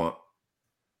if you want.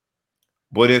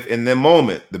 But if in the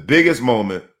moment, the biggest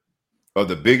moment of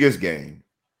the biggest game,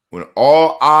 when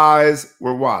all eyes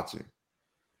were watching,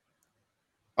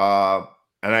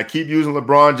 and I keep using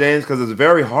LeBron James because it's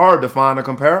very hard to find a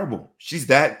comparable. She's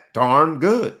that darn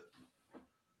good.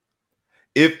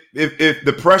 If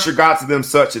the pressure got to them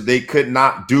such that they could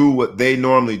not do what they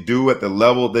normally do at the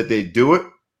level that they do it,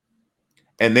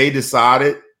 and they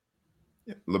decided,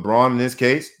 LeBron in this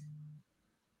case,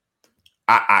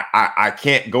 I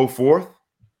can't go forth,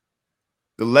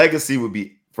 the legacy would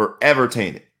be forever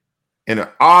tainted. In an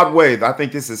odd way, I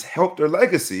think this has helped her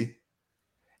legacy.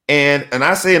 And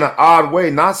I say in an odd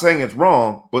way, not saying it's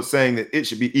wrong, but saying that it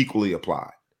should be equally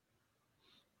applied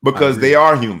because they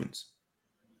are humans.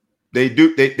 They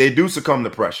do succumb to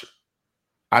pressure.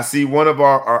 I see one of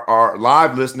our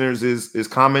live listeners is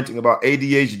commenting about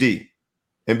ADHD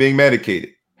and being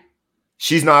medicated.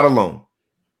 She's not alone.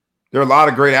 There are a lot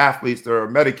of great athletes that are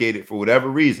medicated for whatever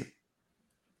reason.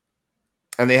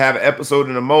 And they have an episode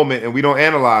in a moment, and we don't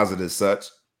analyze it as such.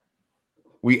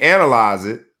 We analyze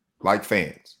it like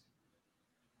fans.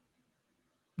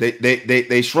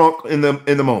 They shrunk in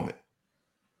the moment.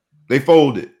 They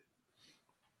folded.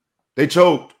 They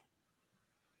choked.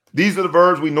 These are the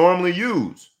verbs we normally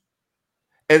use.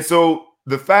 And so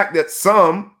the fact that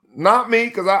some, not me,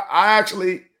 because I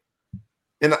actually,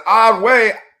 in an odd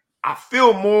way, I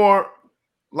feel more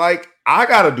like I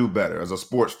got to do better as a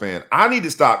sports fan. I need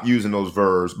to stop using those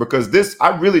verbs because I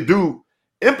really do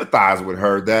empathize with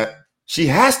her that she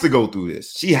has to go through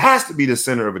this. She has to be the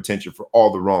center of attention for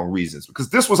all the wrong reasons because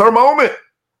this was her moment.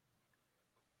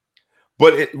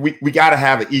 But we got to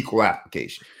have an equal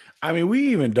application. I mean, we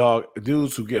even dog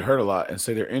dudes who get hurt a lot and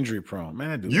say they're injury prone.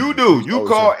 Man, you do. You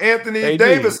call Anthony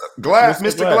Davis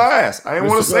Mr. Glass. I didn't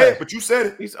want to say it, but you said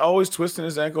it. He's always twisting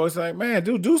his ankle. It's like, man,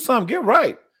 dude, do something. Get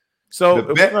right. So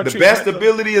the best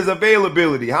ability is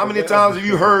availability. How many times have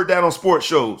you heard that on sports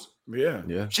shows?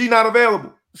 Yeah. She's not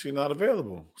available. She's not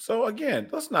available. So again,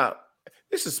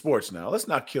 this is sports now. Let's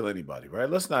not kill anybody, right?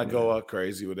 Let's not go out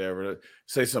crazy, whatever,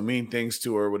 say some mean things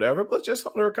to her, whatever, but just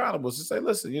hold her accountable to say,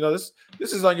 listen, this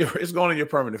is it's going in your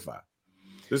permanent file.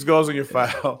 This goes on your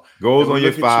file. Goes on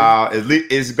your file. At least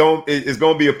it's going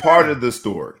to be a part of the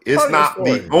story. It's not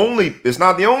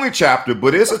the only chapter,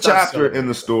 but it's a chapter in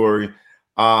the story.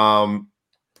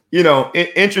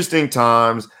 Interesting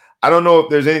times. I don't know if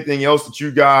there's anything else that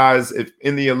you guys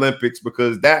in the Olympics,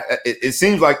 because it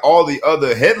seems like all the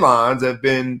other headlines have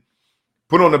been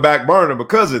put on the back burner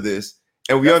because of this.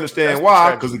 And we understand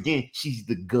why, because again, she's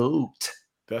the GOAT.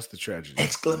 That's the tragedy.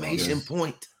 Exclamation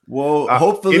point. Well,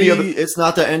 hopefully it's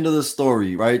not the end of the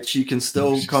story, right? She can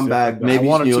still come back. Maybe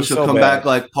she'll come back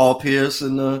like Paul Pierce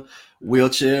in the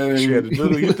wheelchair. And... She had the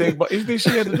doodle. You think she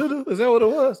had the doodle? Is that what it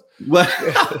was?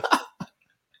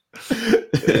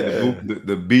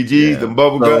 The BGs, the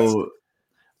bubble guts.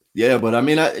 Yeah, but I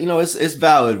mean, it's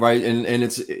valid, right? And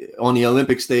it's on the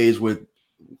Olympic stage with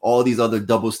all these other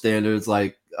double standards.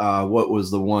 Like, what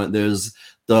was the one? There's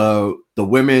the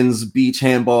women's beach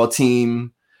handball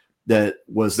team that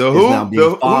was now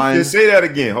being fined. Say that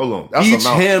again. Hold on. That's beach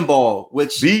handball,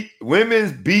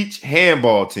 women's beach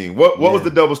handball team. What was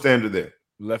the double standard there?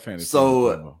 Left-handed.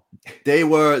 So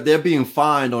they're being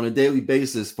fined on a daily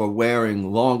basis for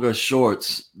wearing longer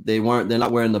shorts. They're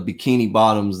not wearing the bikini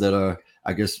bottoms that are,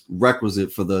 I guess,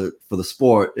 requisite for the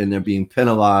sport, and they're being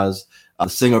penalized.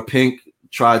 Singer Pink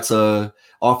tried to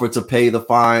offer to pay the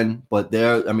fine, but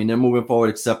they're moving forward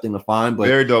accepting the fine. But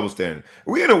very double standard.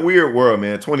 We're in a weird world,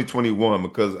 man. 2021,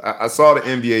 because I saw the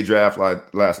NBA draft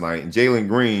last night, and Jalen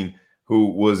Green, who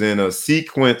was in a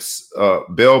sequence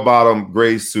bell-bottom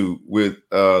gray suit with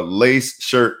a lace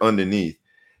shirt underneath,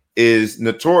 is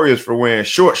notorious for wearing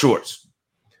short shorts.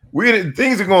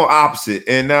 Things are going opposite,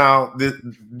 and now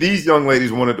these young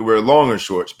ladies wanted to wear longer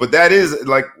shorts. But that is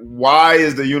like, why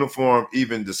is the uniform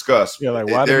even discussed? Yeah, like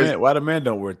why the men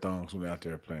don't wear thongs when they're out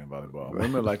there playing volleyball?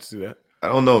 Women like to see that. I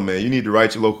don't know, man. You need to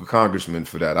write your local congressman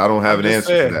for that. I don't have an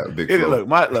answer for that. Big look,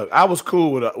 I was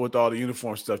cool with all the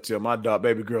uniform stuff till my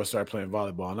baby girl started playing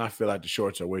volleyball, and I feel like the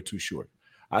shorts are way too short.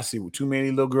 I see too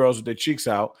many little girls with their cheeks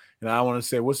out, and I want to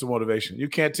say, what's the motivation? You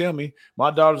can't tell me.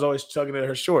 My daughter's always tugging at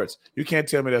her shorts. You can't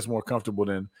tell me that's more comfortable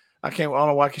than I don't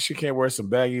know why she can't wear some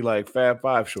baggy like Fab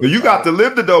Five shorts. You got to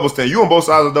live the double standard. You on both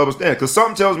sides of the double standard, because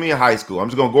something tells me in high school. I'm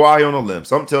just gonna go out here on a limb.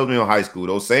 Something tells me in high school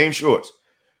those same shorts.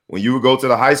 When you would go to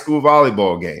the high school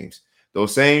volleyball games,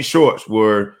 those same shorts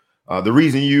were the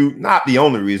reason not the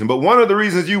only reason, but one of the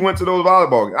reasons you went to those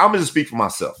volleyball games. I'm going to speak for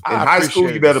myself. In high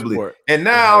school, you better believe. And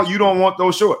now you don't want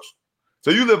those shorts.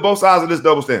 So you live both sides of this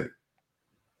double standard.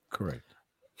 Correct.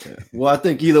 Yeah. Well, I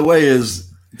think either way is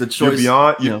the choice.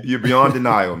 You're beyond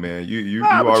denial, man. You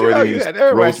already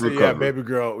everybody say, baby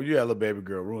girl. You had a little baby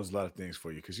girl ruins a lot of things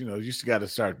for you, because you got to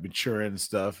start maturing and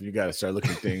stuff. You got to start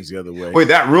looking at things the other way. Wait,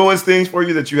 that ruins things for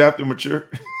you that you have to mature?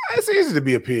 It's easy to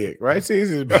be a pig, right? It's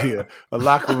easy to be a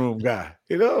locker room guy.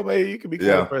 Maybe you can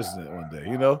become president one day.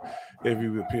 If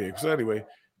you be a pig. So anyway,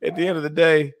 at the end of the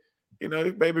day,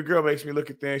 baby girl makes me look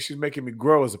at things. She's making me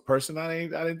grow as a person. I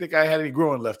didn't think I had any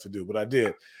growing left to do, but I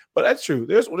did. But that's true.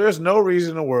 There's no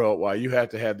reason in the world why you have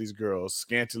to have these girls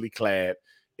scantily clad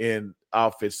in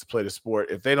outfits to play the sport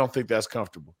if they don't think that's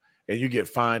comfortable, and you get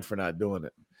fined for not doing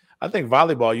it. I think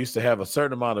volleyball used to have a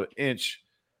certain amount of inch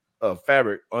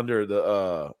fabric under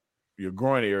the your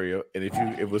groin area, and if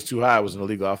it was too high, it was an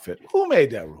illegal outfit. Who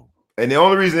made that rule? And the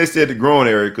only reason they said the groin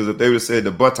area, because if they would have said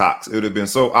the buttocks, it would have been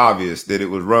so obvious that it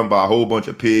was run by a whole bunch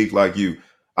of pigs like you.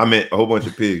 I meant a whole bunch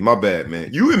of pigs. My bad,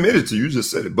 man. You admitted to, you just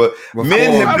said it. But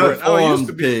men have done I used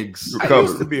to be pigs. I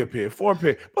used to be a pig, formed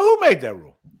pig. But who made that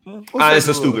rule? It's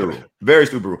a stupid rule. Very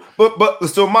stupid rule. But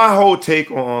so my whole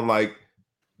take on like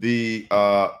the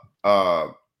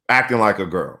acting like a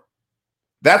girl.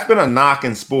 That's been a knock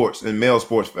in sports, in male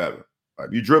sports forever. Like,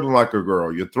 you're dribbling like a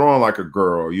girl, you're throwing like a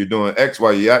girl, you're doing X,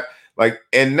 Y, you act like,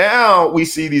 and now we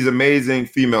see these amazing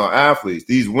female athletes,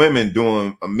 these women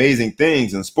doing amazing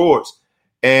things in sports,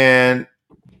 and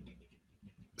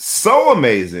so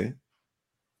amazing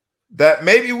that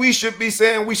maybe we should be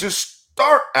saying we should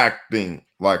start acting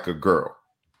like a girl.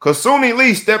 Because Suni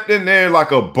Lee stepped in there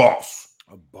like a boss.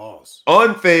 A boss.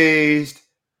 Unfazed.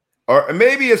 Or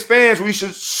maybe as fans, we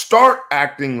should start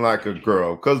acting like a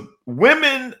girl. Because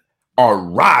women are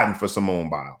riding for Simone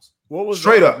Biles. What was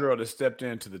straight the up girl that stepped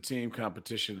into the team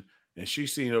competition and she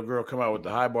seen a girl come out with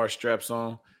the high bar straps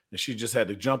on and she just had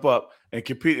to jump up and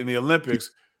compete in the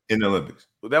Olympics? In the Olympics.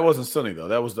 That wasn't Sunny though.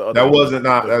 That was the other. That wasn't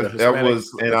not that, Hispanic, that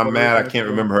was, and I'm mad I can't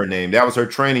remember her name. That was her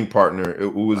training partner.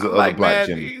 It was the other black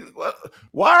Jimmy.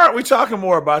 Why aren't we talking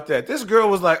more about that? This girl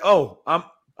was like, "Oh, I'm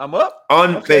up,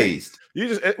 unfazed."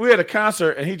 Okay. We had a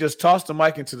concert and he just tossed the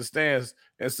mic into the stands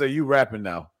and said, "You rapping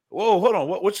now?" Whoa, hold on.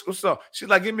 What's up? She's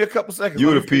like, "Give me a couple seconds." You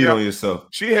would have peed on yourself.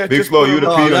 She had Big Flo. You would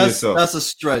have peed on yourself. That's a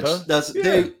stretch.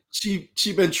 Huh?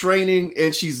 She been training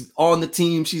and she's on the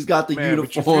team. She's got the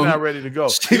uniform. But you're not ready to go.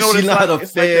 She's not a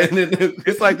fan.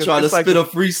 It's like trying to spit a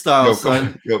freestyle,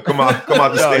 son. Come out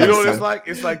the stand. You know what it's like?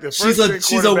 It's like the first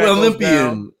she's an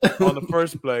Olympian on the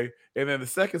first play, and then the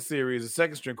second series, the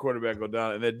second string quarterback go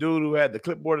down, and that dude who had the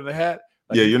clipboard and the hat.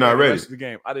 Like, you're not ready. The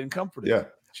game. I didn't come for this. Yeah.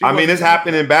 I mean, it's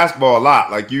happened in basketball a lot.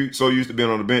 Like, you so used to being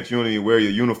on the bench, you don't even wear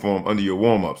your uniform under your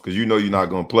warm-ups because you know you're not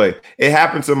going to play. It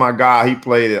happened to my guy. He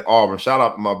played at Auburn. Shout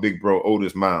out to my big bro,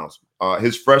 Otis Miles.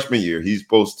 His freshman year, he's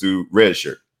supposed to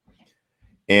redshirt.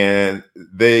 And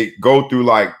they go through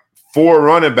like 4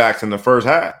 running backs in the first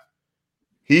half.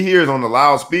 He hears on the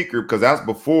loudspeaker, because that's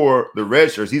before the red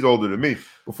shirts. He's older than me.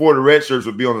 Before the red shirts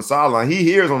would be on the sideline, he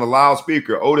hears on the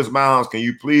loudspeaker, "Otis Miles, can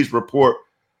you please report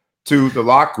to the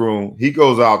locker room?" He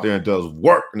goes out there and does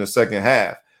work in the second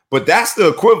half. But that's the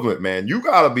equivalent, man. You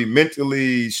got to be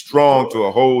mentally strong to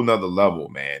a whole nother level,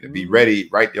 man, to be ready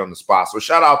right there on the spot. So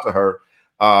shout out to her.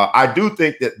 I do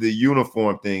think that the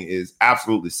uniform thing is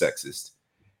absolutely sexist.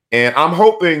 And I'm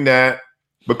hoping that,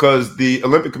 because the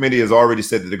Olympic Committee has already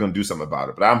said that they're going to do something about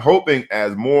it, but I'm hoping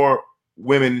as more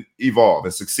women evolve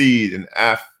and succeed in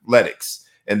athletics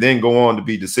and then go on to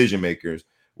be decision makers,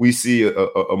 we see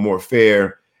a more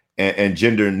fair and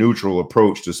gender neutral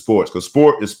approach to sports, because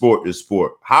sport is sport is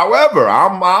sport. However, I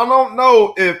don't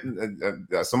know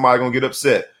if somebody gonna get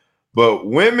upset, but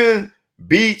women,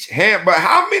 beach, but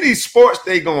how many sports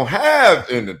they gonna have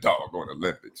in the doggone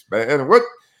Olympics, man? And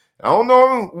I don't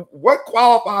know what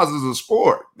qualifies as a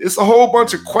sport. It's a whole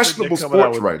bunch of questionable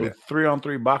sports right there.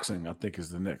 3-on-3 boxing, I think, is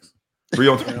the next.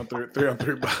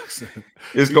 3-on-3 boxing.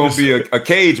 It's going to be a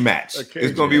cage match.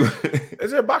 It's going to be. Is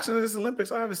there boxing in this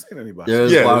Olympics? I haven't seen any boxing.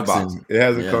 There's boxing. It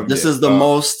hasn't come. This yet. Is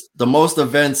the most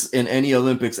events in any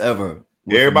Olympics ever.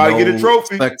 Everybody get a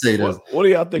trophy. Spectators. What do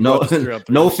y'all think? No, about this 3-on-3?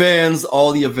 No fans.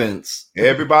 All the events.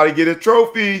 Everybody get a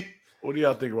trophy. What do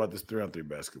y'all think about this 3-on-3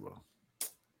 basketball?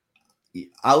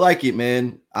 I like it,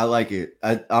 man. I like it.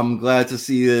 I'm glad to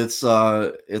see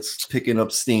it's picking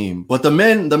up steam. But the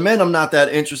men I'm not that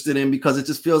interested in, because it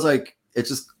just feels like it's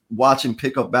just watching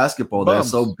pickup basketball. They're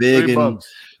so big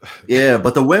yeah.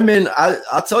 But the women,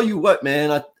 I'll tell you what,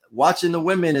 man. Watching the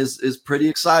women is pretty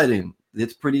exciting.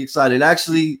 It's pretty exciting.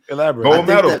 Actually, elaborate. Gold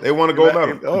medal. They won a gold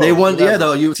medal. They won. Yeah,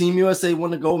 though. Team USA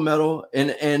won the gold medal,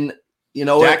 and you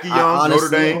know, Jackie Young, honestly,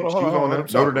 Notre Dame. She was on there.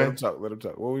 Notre Dame. Let him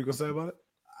talk. What were you gonna say about it?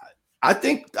 I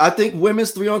think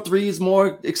women's 3-on-3 is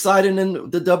more exciting than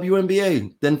the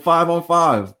WNBA than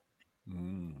 5-on-5.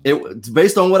 It's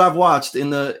based on what I've watched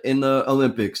in the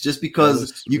Olympics, just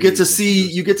because you get to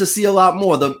see a lot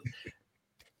more. I'm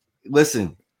just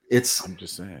saying.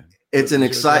 It's an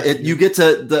exciting. You get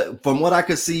to from what I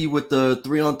could see with the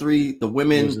 3-on-3, the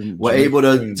women were able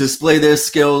to display their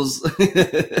skills,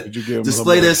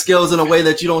 display their skills in a way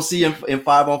that you don't see in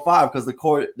 5-on-5, because the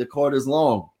court is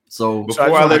long. So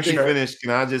before I let you finish, can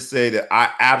I just say that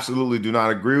I absolutely do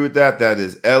not agree with that. That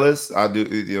is Ellis. I do.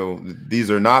 These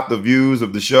are not the views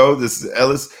of the show. This is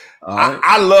Ellis.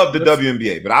 I love the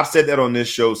WNBA, but I've said that on this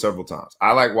show several times.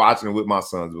 I like watching it with my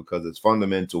sons because it's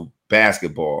fundamental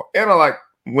basketball, and I like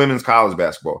women's college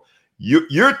basketball.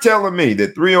 You're telling me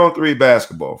that 3-on-3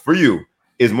 basketball for you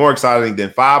is more exciting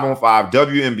than 5-on-5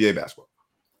 WNBA basketball?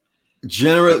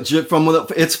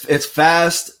 It's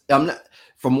fast.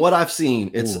 From what I've seen,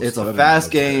 it's a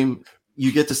fast game.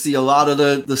 You get to see a lot of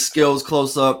the skills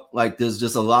close up. Like there's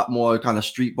just a lot more kind of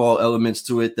street ball elements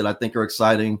to it that I think are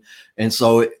exciting. And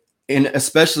so,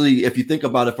 especially if you think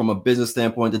about it from a business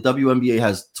standpoint, the WNBA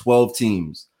has 12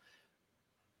 teams,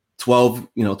 12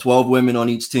 women on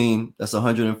each team. That's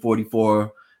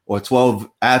 144, or 12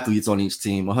 athletes on each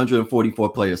team, 144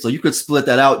 players. So you could split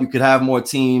that out. You could have more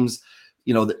teams.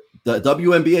 The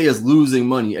WNBA is losing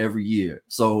money every year.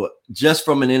 So just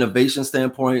from an innovation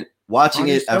standpoint, watching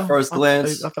it at first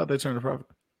glance, I thought they turned a profit.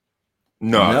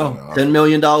 No. $10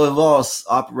 million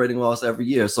operating loss every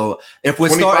year. So if we're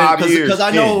starting, because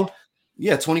I know,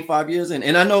 25 years in,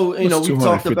 and I know, we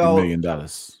talked about $250 million.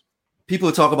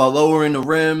 People talk about lowering the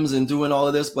rims and doing all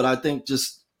of this, but I think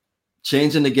just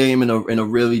changing the game in a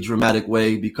really dramatic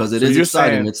way, because it is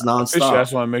exciting. It's nonstop. I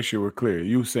just want to make sure we're clear.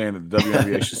 You saying that the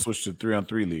WNBA should switch to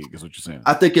 3-on-3 league is what you're saying?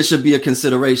 I think it should be a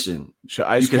consideration.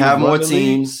 You can have more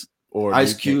teams. Or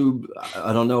Ice Cube,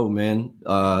 I don't know, man.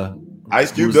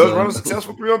 Ice Cube does run a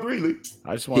successful 3-on-3 league.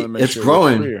 I just want to make sure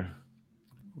growing. We're clear.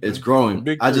 It's growing.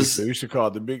 The big three. So we should call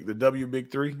it the W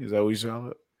Big Three. Is that what you call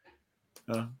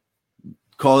it?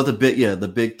 Call it the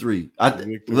big three.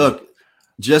 Look,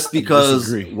 just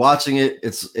because watching it,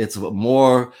 it's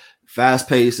more fast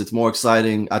paced, it's more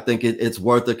exciting. I think it's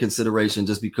worth a consideration,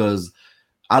 just because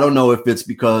I don't know if it's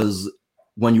because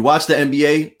when you watch the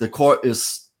NBA, the court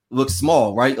looks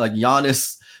small, right? Like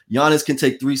Giannis can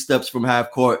take 3 steps from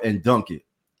half court and dunk it.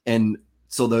 And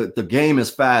so the game is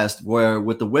fast, where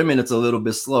with the women, it's a little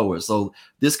bit slower. So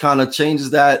this kind of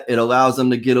changes that. It allows them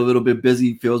to get a little bit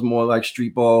busy, feels more like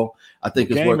street ball. I think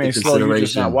it's worth the consideration. You're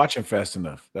just not watching fast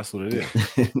enough. That's what it is.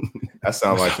 That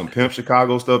sounds like some Pimp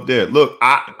Chicago stuff there. Look,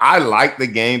 I like the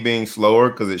game being slower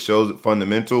because it shows it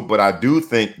fundamental, but I do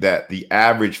think that the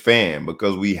average fan,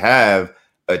 because we have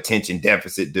attention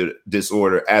deficit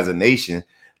disorder as a nation,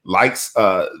 likes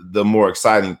the more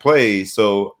exciting plays.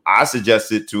 So I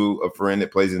suggested to a friend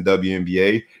that plays in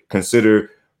WNBA, consider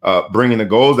bringing the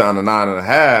goals down to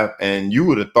 9.5, and you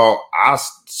would have thought I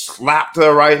slapped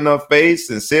her right in her face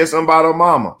and said something about her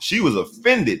mama. She was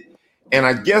offended. And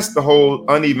I guess the whole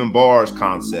uneven bars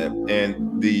concept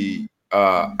and the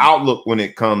outlook when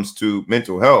it comes to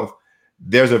mental health,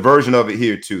 there's a version of it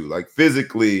here too. Like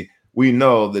physically, we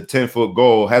know the 10-foot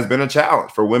goal has been a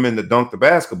challenge for women to dunk the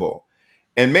basketball.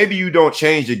 And maybe you don't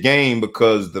change the game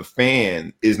because the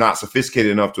fan is not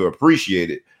sophisticated enough to appreciate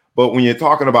it. But when you're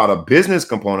talking about a business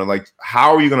component, like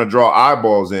how are you going to draw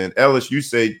eyeballs in? Ellis, you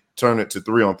say turn it to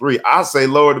 3-on-3. I say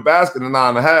lower the basket to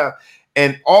 9.5.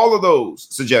 And all of those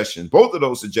suggestions, both of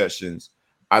those suggestions,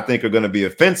 I think are going to be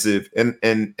offensive. And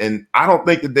I don't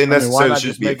think that they necessarily why not should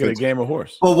just be make offensive. it a game of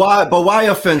horse. But why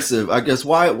offensive? I guess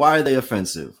why are they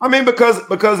offensive? I mean, because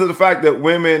of the fact that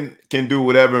women can do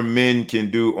whatever men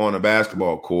can do on a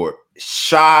basketball court,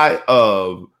 shy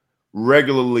of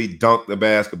regularly dunk the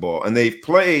basketball, and they've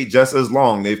played just as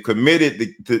long. They've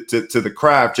committed to the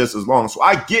craft just as long. So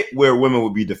I get where women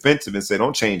would be defensive and say,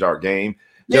 "Don't change our game."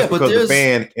 Just because the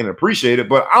fan can appreciate it,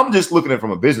 but I'm just looking at it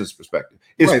from a business perspective.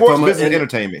 It's sports business and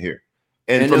entertainment here,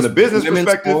 and from the business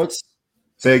perspective,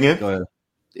 say again. Go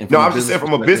ahead. No, I'm just saying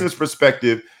from a business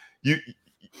perspective,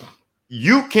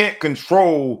 you can't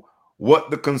control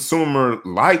what the consumer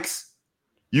likes.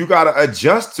 You got to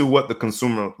adjust to what the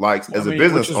consumer likes as a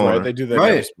business owner. Right. They do that in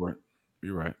every sport.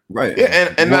 You're right. Right.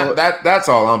 Yeah, and that's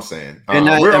all I'm saying.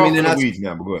 We're off the weeds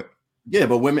now, but go ahead. Yeah,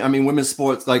 but women's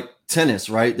sports like tennis,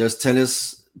 right? There's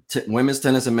tennis. Women's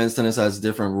tennis and men's tennis has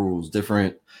different rules,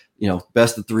 different,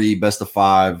 best of 3, best of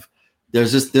 5.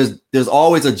 There's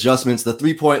always adjustments. The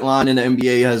 3-point line in the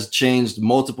NBA has changed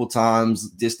multiple times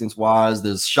distance wise.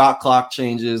 There's shot clock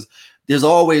changes. There's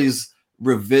always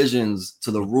revisions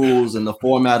to the rules and the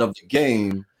format of the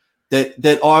game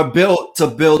that are built to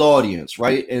build audience,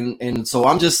 right? And so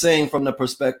I'm just saying, from the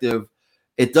perspective,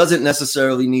 it doesn't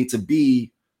necessarily need to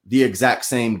be the exact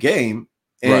same game.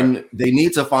 And they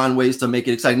need to find ways to make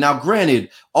it exciting. Now, granted,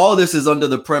 all this is under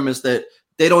the premise that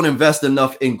they don't invest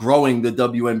enough in growing the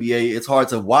WNBA. It's hard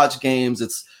to watch games.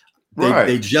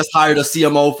 They just hired a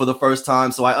CMO for the first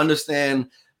time. So I understand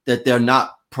that they're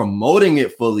not promoting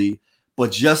it fully,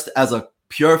 but just as a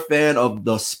pure fan of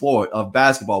the sport of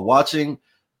basketball, watching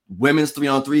women's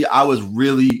 3-on-3, I was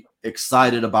really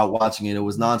excited about watching it. It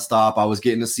was nonstop. I was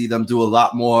getting to see them do a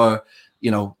lot more,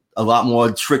 a lot more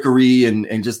trickery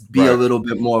and just be a little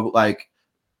bit more like,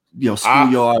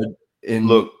 schoolyard. And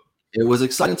look, it was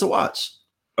exciting to watch.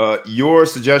 Your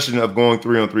suggestion of going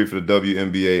 3-on-3 for the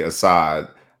WNBA aside,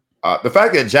 The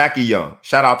fact that Jackie Young,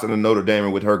 shout out to the Notre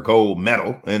Dame with her gold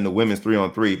medal in the women's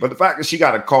 3-on-3, but the fact that she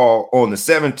got a call on the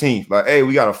 17th, like, hey,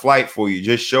 we got a flight for you,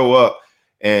 just show up,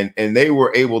 and they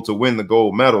were able to win the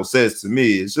gold medal, says to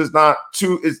me, it's just not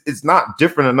it's not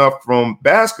different enough from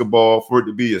basketball for it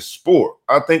to be a sport.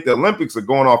 I think the Olympics are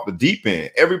going off the deep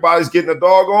end. Everybody's getting a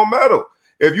doggone medal.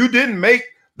 If you didn't make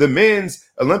the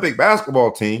men's Olympic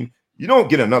basketball team, you don't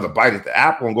get another bite at the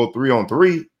apple and go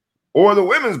 3-on-3, or the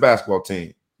women's basketball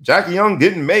team. Jackie Young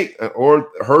didn't make, or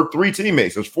her 3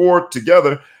 teammates, there's 4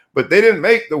 together, but they didn't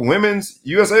make the women's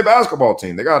USA basketball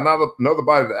team. They got another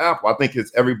bite of the apple. I think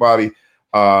it's everybody,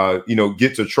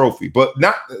 gets a trophy. But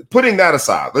not putting that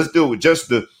aside, let's deal with just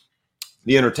the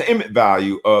entertainment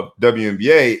value of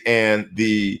WNBA and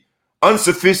the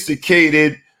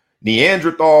unsophisticated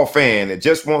Neanderthal fan that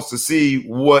just wants to see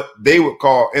what they would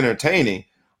call entertaining.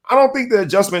 I don't think the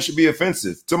adjustment should be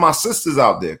offensive to my sisters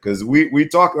out there, because we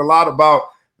talk a lot about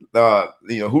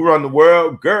who run the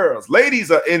world. Girls,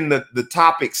 ladies are in the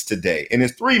topics today, and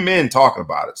it's 3 men talking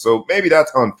about it. So maybe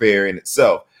that's unfair in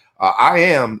itself. I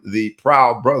am the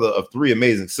proud brother of 3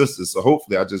 amazing sisters, so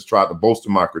hopefully I just tried to bolster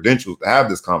my credentials to have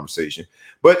this conversation.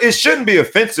 But it shouldn't be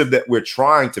offensive that we're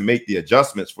trying to make the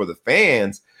adjustments for the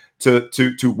fans to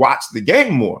watch the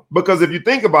game more, because if you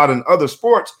think about it, in other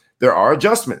sports, there are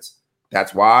adjustments.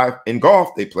 That's why in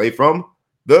golf they play from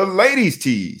the ladies'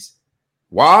 tees.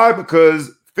 Why?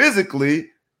 Because physically,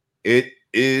 it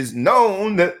is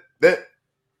known that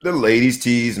the ladies'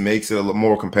 tees makes it a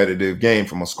more competitive game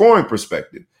from a scoring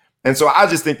perspective. And so I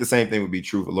just think the same thing would be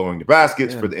true for lowering the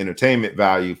baskets, for the entertainment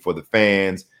value, for the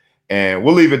fans. And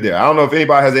we'll leave it there. I don't know if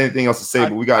anybody has anything else to say,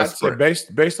 but we got to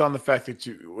based on the fact that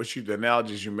the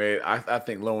analogies you made, I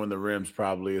think lowering the rims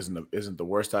probably isn't the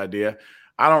worst idea.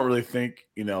 I don't really think,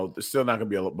 there's still not going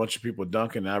to be a bunch of people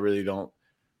dunking. I really don't,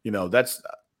 that's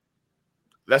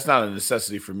not a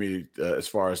necessity for me as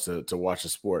far as to watch a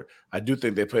sport. I do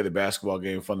think they play the basketball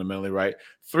game fundamentally right.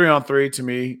 3-on-3 to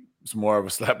me, it's more of a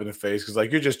slap in the face,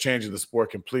 because you're just changing the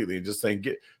sport completely and just saying,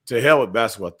 get to hell with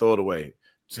basketball, throw it away.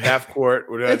 It's half court.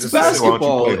 It's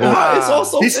basketball. It's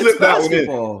also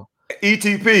basketball.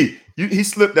 ETP, he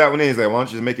slipped that one in. He's like, why don't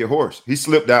you just make it horse? He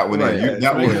slipped that one in. Make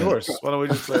it horse. Why don't we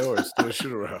just play horse? Do a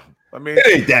shoot around. I mean, it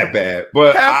ain't that bad.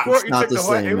 But half court, you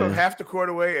take half the court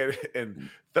away, and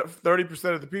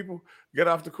 30% of the people get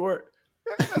off the court.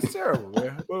 That's terrible,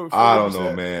 man. I don't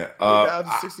know, man.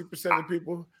 60% of the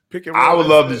people pick it. I would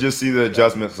love to just see the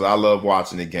adjustments, because I love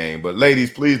watching the game. But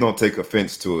ladies, please don't take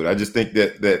offense to it. I just think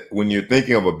that when you're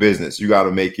thinking of a business, you got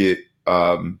to make it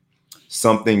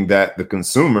something that the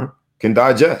consumer can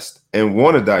digest and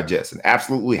want to digest and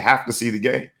absolutely have to see the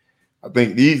game. I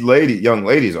think these young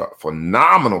ladies are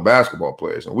phenomenal basketball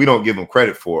players, and we don't give them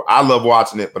credit for it. I love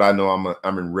watching it, but I know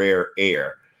I'm in rare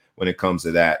air when it comes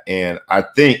to that. And I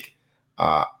think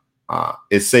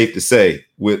it's safe to say,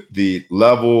 with the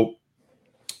level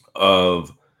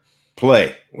of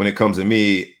play when it comes to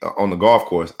me on the golf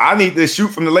course, I need to shoot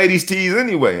from the ladies' tees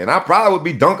anyway, and I probably would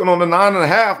be dunking on the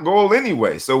 9.5 goal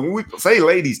anyway. So when we say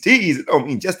ladies' tees, it don't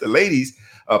mean just the ladies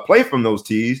play from those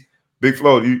tees. Big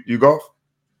Flo, you golf?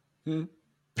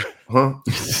 Huh?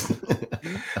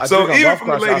 So even from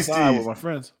the ladies' tees with my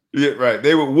friends. Yeah, right.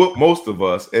 They would whoop most of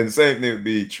us, and the same thing would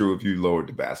be true if you lowered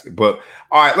the basket. But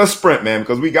all right, let's sprint, man,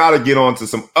 because we got to get on to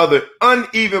some other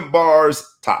uneven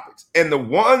bars topics. And the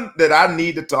one that I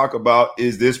need to talk about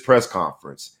is this press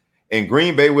conference in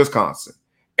Green Bay, Wisconsin.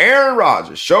 Aaron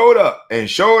Rodgers showed up and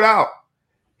showed out.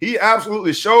 He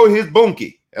absolutely showed his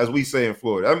bunkie, as we say in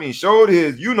Florida. I mean, showed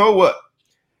his you know what.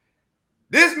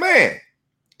 This man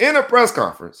in a press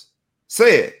conference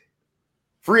said,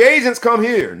 free agents come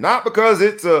here, not because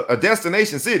it's a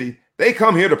destination city. They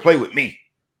come here to play with me.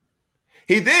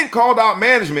 He then called out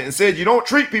management and said, you don't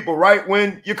treat people right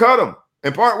when you cut them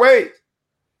and part ways.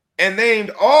 And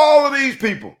named all of these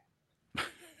people.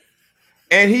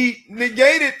 And he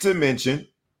negated to mention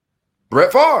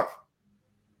Brett Favre.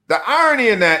 The irony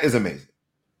in that is amazing.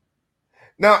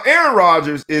 Now, Aaron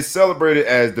Rodgers is celebrated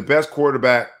as the best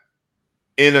quarterback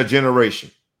in a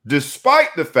generation,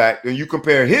 despite the fact that you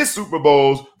compare his Super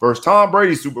Bowls versus Tom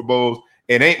Brady's Super Bowls,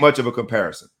 it ain't much of a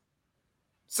comparison.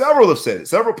 Several have said it.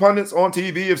 Several pundits on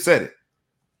TV have said it.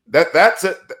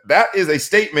 That is a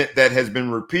statement that has been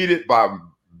repeated by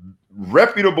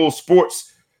reputable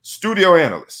sports studio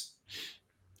analysts,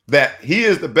 that he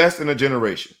is the best in a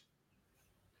generation.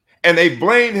 And they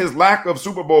blamed his lack of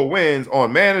Super Bowl wins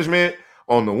on management,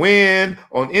 on the win,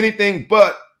 on anything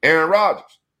but Aaron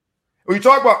Rodgers. When you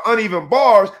talk about uneven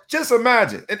bars, just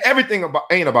imagine, and everything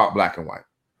ain't about black and white.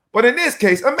 But in this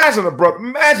case,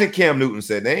 imagine Cam Newton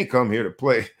said, they ain't come here to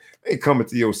play. They ain't coming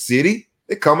to your city.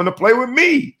 They coming to play with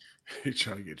me. He's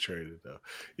trying to get traded though.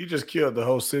 He just killed the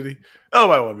whole city.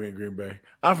 Nobody want to be in Green Bay.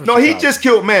 I'm from No, Chicago. he just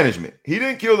killed management. He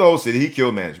didn't kill the whole city. He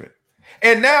killed management.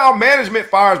 And now management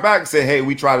fires back and say, hey,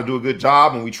 we try to do a good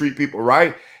job and we treat people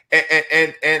right.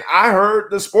 And I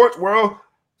heard the sports world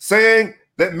saying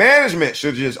that management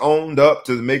should have just owned up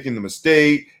to making the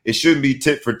mistake. It shouldn't be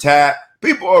tit for tat.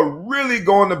 People are really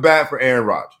going to bat for Aaron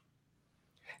Rodgers.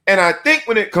 And I think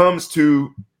when it comes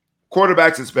to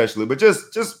quarterbacks especially, but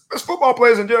just football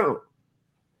players in general,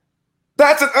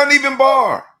 that's an uneven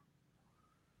bar.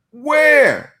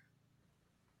 Where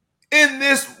in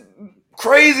this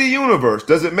crazy universe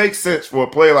does it make sense for a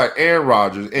player like Aaron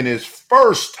Rodgers in his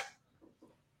first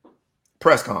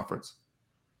press conference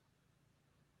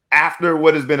after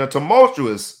what has been a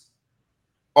tumultuous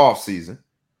offseason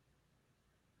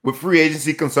with free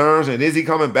agency concerns, and is he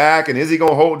coming back and is he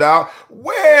going to hold out?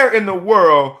 Where in the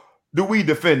world do we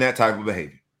defend that type of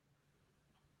behavior?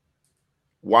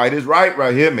 White is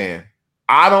right here, man.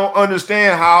 I don't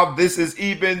understand how this is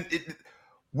even.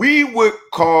 We would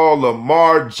call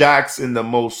Lamar Jackson the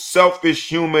most selfish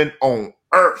human on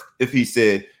earth if he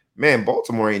said, man,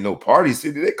 Baltimore ain't no party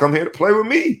city. They come here to play with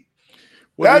me.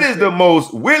 That is the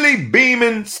most Willie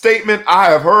Beeman statement I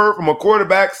have heard from a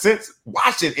quarterback since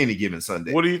watching Any Given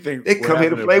Sunday. What do you think? They come here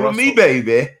to play with me,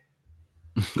 baby.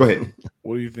 Go ahead.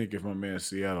 What do you think if my man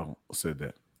Seattle said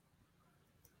that?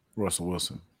 Russell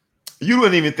Wilson. You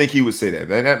wouldn't even think he would say that,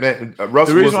 man.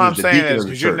 Russell the reason Wilson why I'm saying that is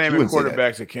because you're naming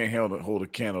quarterbacks that can't hold a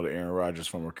candle to Aaron Rodgers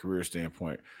from a career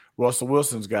standpoint. Russell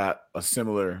Wilson's got a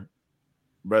similar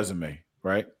resume,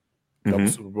 right? Couple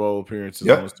Super Bowl appearances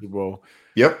on the Super Bowl.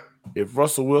 Yep. If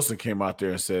Russell Wilson came out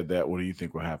there and said that, what do you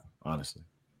think would happen? Honestly,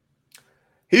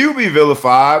 he would be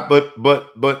vilified,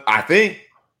 but I think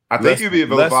he'd be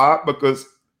vilified because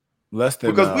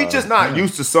we just not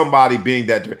used to somebody being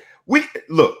that. We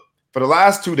look for the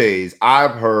last 2 days.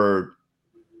 I've heard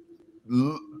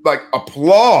like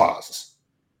applause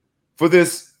for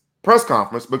this press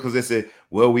conference because they said,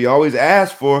 "Well, we always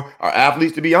ask for our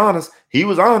athletes to be honest." He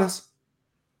was honest.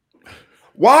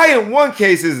 Why in one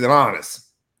case is it honest?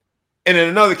 And in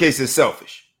another case, it's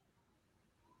selfish.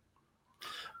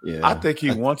 Yeah, I think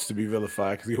he wants to be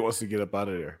vilified because he wants to get up out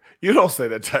of there. You don't say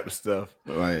that type of stuff,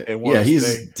 right? And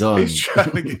he's done. He's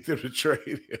trying to get them to trade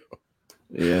him.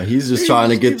 Yeah, he's just trying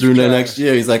to get through the next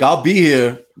year. He's like, I'll be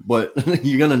here, but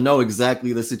you're gonna know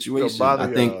exactly the situation. I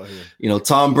think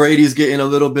Tom Brady's getting a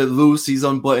little bit loose. He's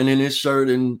unbuttoning his shirt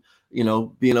and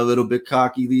being a little bit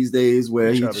cocky these days.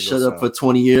 Where he shut up for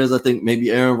 20 years. I think maybe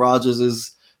Aaron Rodgers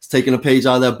is taking a page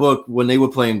out of that book when they were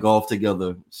playing golf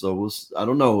together. So I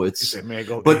don't know. It's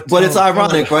but it's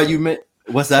ironic, right? You meant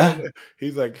what's that?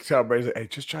 He's like Tom Brady's like, hey,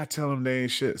 just try to tell them they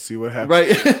ain't shit. See what happens.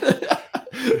 Right.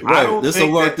 Right. This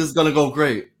will work. This is gonna go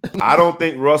great. I don't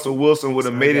think Russell Wilson would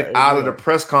have made it out of the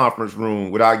press conference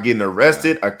room without getting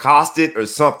arrested, accosted, or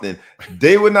something.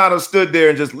 They would not have stood there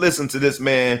and just listened to this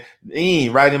man.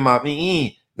 Right in my.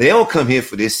 They don't come here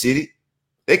for this city.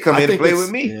 They come here to play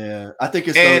with me. Yeah, I think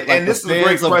it's and this is a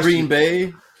great question. Green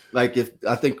Bay. Like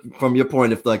I think from your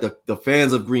point, if like the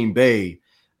fans of Green Bay,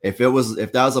 if that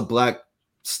was a black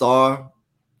star,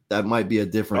 that might be a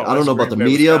different. I don't know about the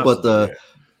media, but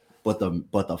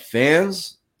the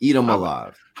fans eat him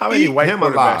alive. How many white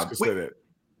quarterbacks could say that?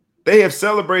 They have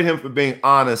celebrated him for being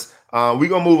honest. We're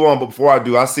gonna move on, but before I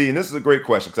do, I see, and this is a great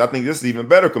question because I think this is even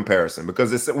better comparison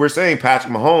because we're saying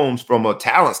Patrick Mahomes from a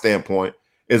talent standpoint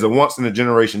is a once in a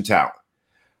generation talent.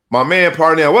 My man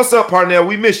Parnell, what's up, Parnell?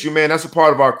 We miss you, man. That's a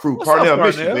part of our crew. Parnell,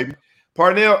 miss you, baby.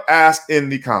 Parnell asked in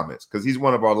the comments because he's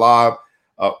one of our live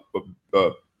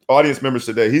audience members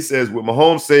today. He says, "Would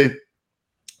Mahomes say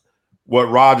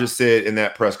what Rodgers said in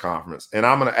that press conference?" And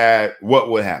I'm going to add what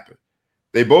would happen.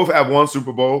 They both have one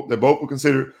Super Bowl. They both were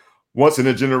considered once in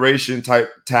a generation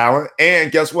type talent.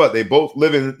 And guess what? They both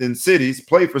live in cities,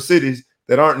 play for cities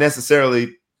that aren't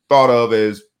necessarily thought of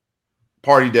as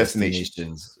party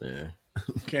destinations. Yeah.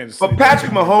 But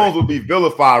Patrick Mahomes would be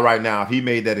vilified right now if he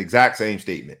made that exact same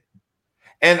statement.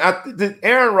 And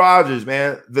Aaron Rodgers,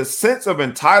 man, the sense of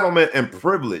entitlement and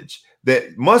privilege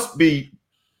that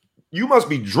you must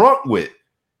be drunk with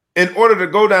in order to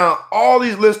go down all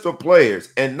these lists of players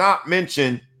and not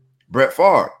mention Brett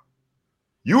Favre.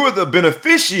 You are the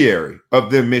beneficiary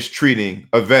of them mistreating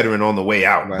a veteran on the way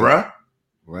out, bruh.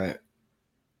 Right.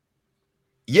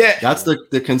 Yeah. That's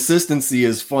the consistency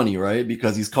is funny, right?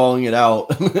 Because he's calling it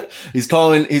out. he's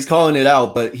calling it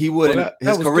out, but he wouldn't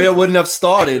his career wouldn't have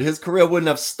started. His career wouldn't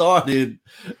have started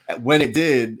when it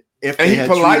did if they had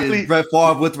treated Brett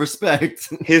Favre with respect.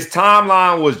 His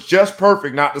timeline was just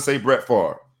perfect not to say Brett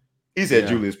Favre. He said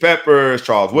Julius Peppers,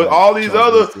 Charles Wood, all these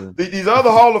other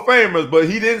Hall of Famers, but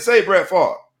he didn't say Brett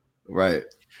Favre. Right.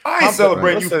 I ain't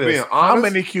celebrating you for being honest. How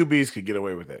many QBs could get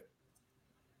away with that?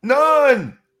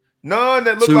 None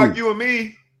that look like you and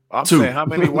me. I'm saying how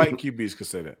many white QBs could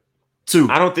say that? 2.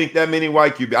 I don't think that many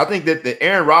white QB. I think that the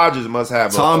Aaron Rodgers must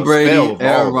have Tom Brady,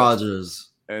 Aaron Rodgers,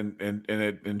 and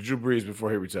Drew Brees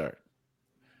before he retired.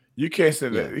 You can't say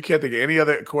that. You can't think of any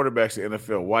other quarterbacks in the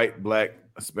NFL, white, black,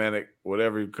 Hispanic,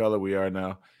 whatever color we are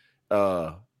now.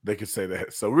 They could say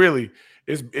that. So really,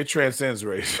 it transcends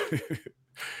race.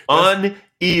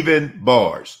 Uneven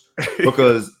bars.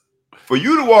 Because for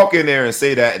you to walk in there and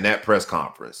say that in that press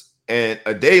conference, and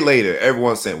a day later,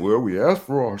 everyone's saying, well, we asked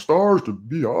for our stars to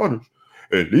be honest.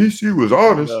 At least he was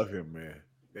honest. They love him, man.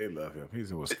 They love him.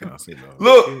 He's in Wisconsin.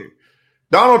 Look,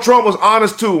 Donald Trump was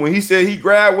honest too when he said he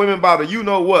grabbed women by the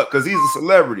you-know-what because he's a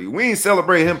celebrity. We ain't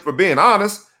celebrate him for being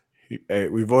honest. Hey,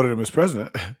 we voted him as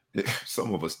president.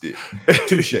 Some of us did.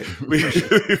 Touche. We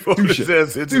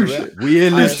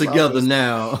in this together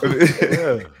now.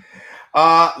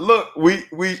 Look,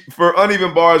 we for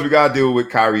uneven bars, we gotta deal with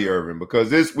Kyrie Irving because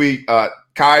this week,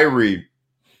 Kyrie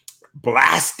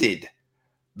blasted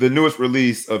the newest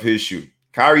release of his shoe.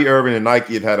 Kyrie Irving and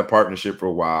Nike have had a partnership for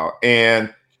a while,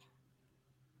 and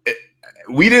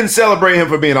we didn't celebrate him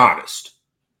for being honest.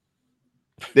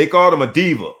 They called him a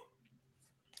diva.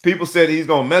 People said he's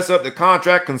going to mess up the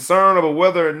contract, concern over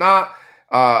whether or not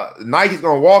Nike's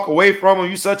going to walk away from him.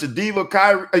 You such a diva,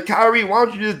 Kyrie. Why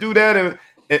don't you just do that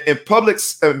in public,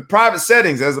 in private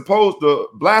settings, as opposed to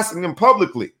blasting him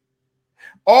publicly?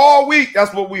 All week,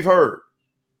 that's what we've heard.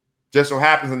 Just so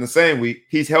happens in the same week,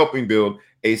 he's helping build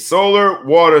a solar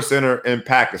water center in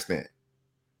Pakistan.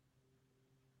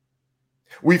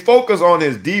 We focus on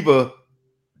his divaness.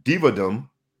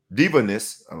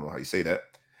 I don't know how you say that.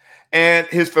 And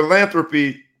his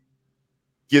philanthropy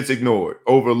gets ignored,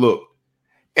 overlooked.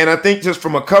 And I think just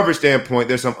from a coverage standpoint,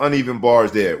 there's some uneven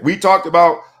bars there. We talked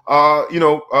about,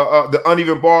 the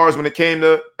uneven bars when it came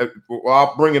to,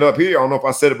 I'll bring it up here. I don't know if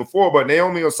I said it before, but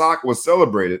Naomi Osaka was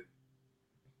celebrated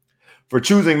for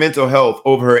choosing mental health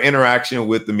over her interaction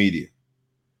with the media.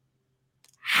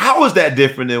 How is that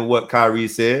different than what Kyrie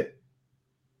said?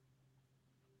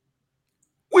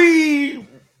 We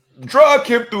drug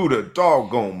him through the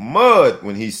doggone mud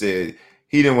when he said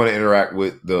he didn't want to interact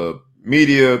with the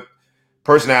media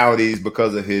personalities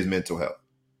because of his mental health.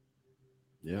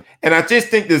 Yeah. And I just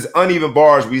think there's uneven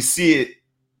bars. We see it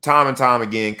time and time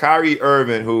again. Kyrie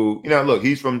Irving, who, look,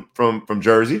 he's from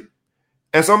Jersey.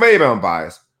 And so maybe I'm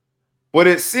biased. But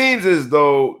it seems as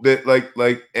though that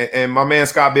and my man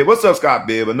Scott Bibb, what's up, Scott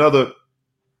Bibb? Another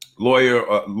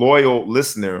loyal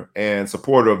listener and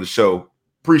supporter of the show.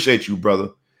 Appreciate you, brother.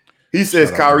 He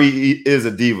says Kyrie is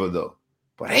a diva, though.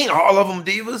 But ain't all of them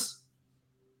divas?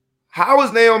 How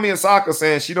is Naomi Osaka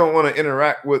saying she don't want to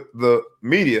interact with the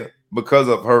media because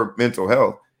of her mental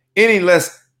health any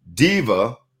less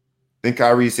diva than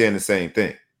Kyrie saying the same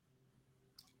thing?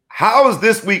 How is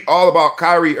this week all about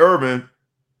Kyrie Irving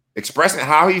expressing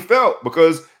how he felt?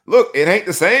 Because, look, it ain't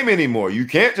the same anymore. You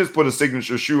can't just put a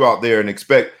signature shoe out there and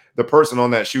expect the person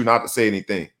on that shoe not to say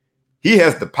anything. He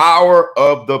has the power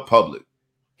of the public.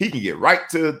 He can get right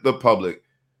to the public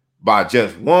by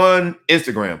just one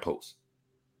Instagram post.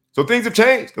 So things have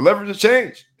changed. The leverage has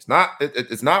changed. It's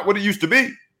not what it used to be.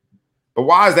 But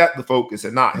why is that the focus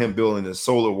and not him building a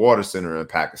solar water center in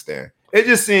Pakistan? It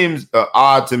just seems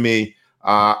odd to me.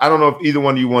 I don't know if either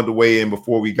one of you wanted to weigh in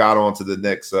before we got on to the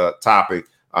next topic,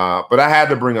 but I had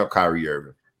to bring up Kyrie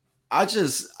Irving. I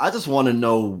just want to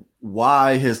know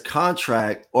why his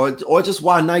contract or just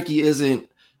why Nike isn't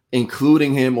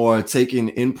including him or taking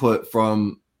input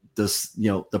from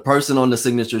the person on the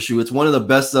signature shoe. It's one of the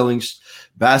best-selling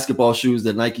basketball shoes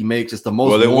that Nike makes. It's the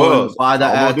most worn by the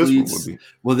athletes.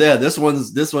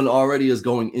 This one already is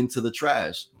going into the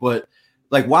trash. But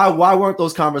why weren't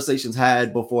those conversations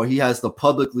had before he has to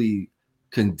publicly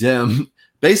condemn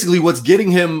basically what's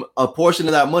getting him a portion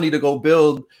of that money to go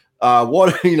build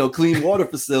water, clean water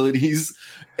facilities,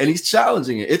 and he's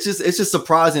challenging it. It's just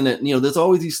surprising that there's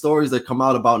always these stories that come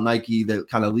out about Nike that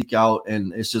kind of leak out,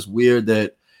 and it's just weird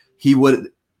that he wouldn't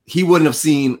have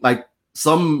seen,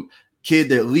 some kid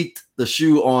that leaked the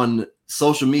shoe on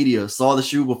social media saw the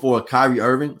shoe before Kyrie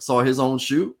Irving saw his own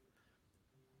shoe.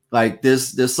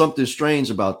 There's something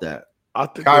strange about that. I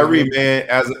think Kyrie, man,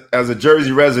 as a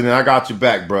Jersey resident, I got your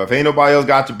back, bro. If ain't nobody else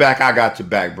got your back, I got your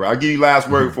back, bro. I'll give you last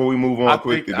word before we move on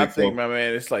quickly. I think, my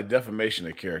man, it's like defamation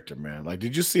of character, man.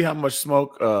 Did you see how much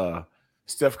smoke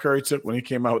Steph Curry took when he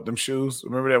came out with them shoes?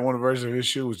 Remember that one version of his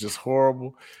shoe was just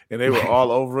horrible, and they were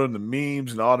all over him, the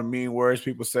memes and all the mean words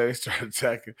people say. They started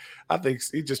attacking. I think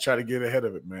he just tried to get ahead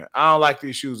of it, man. I don't like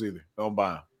these shoes either. Don't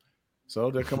buy them. So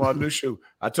there come out a new shoe.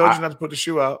 I told you not to put the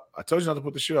shoe out.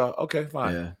 Okay,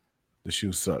 fine. Yeah. The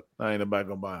shoes suck. I ain't nobody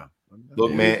gonna buy them.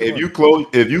 Look, man, if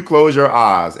you close your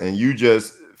eyes and you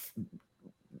just,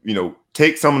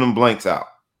 take some of them blanks out,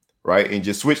 right, and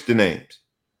just switch the names.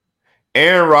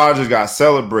 Aaron Rodgers got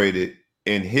celebrated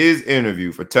in his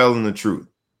interview for telling the truth.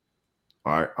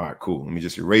 All right, cool. Let me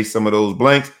just erase some of those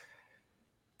blanks.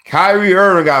 Kyrie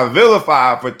Irving got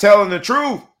vilified for telling the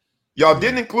truth. Y'all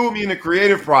didn't include me in the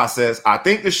creative process. I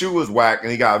think the shoe was whack,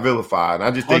 and he got vilified. And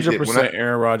I just think 100%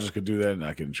 Aaron Rodgers could do that and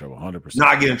not get in trouble. 100%.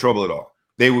 Not get in trouble at all.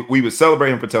 We would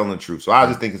celebrate him for telling the truth. So I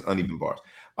just think it's uneven bars.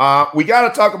 We got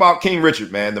to talk about King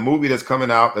Richard, man. The movie that's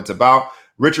coming out that's about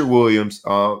Richard Williams,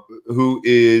 who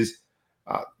is,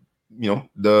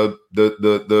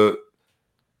 the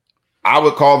I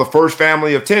would call the first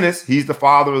family of tennis. He's the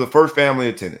father of the first family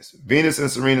of tennis. Venus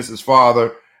and Serena's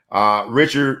father,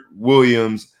 Richard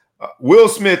Williams. Will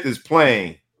Smith is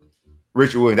playing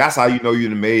Richard Williams. That's how you know you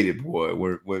made it, boy.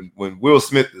 When Will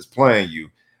Smith is playing you.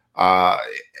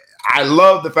 I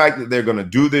love the fact that they're going to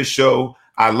do this show.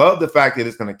 I love the fact that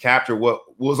it's going to capture what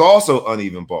was also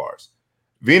uneven bars.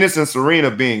 Venus and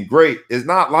Serena being great is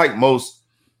not like most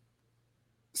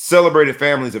celebrated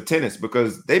families of tennis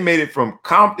because they made it from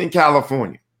Compton,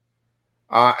 California.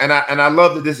 And I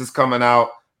love that this is coming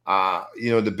out.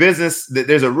 The business,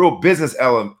 there's a real business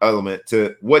element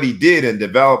to what he did in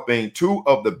developing two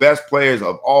of the best players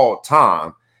of all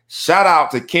time. Shout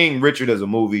out to King Richard as a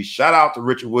movie. Shout out to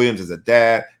Richard Williams as a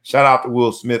dad. Shout out to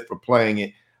Will Smith for playing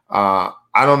it.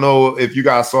 I don't know if you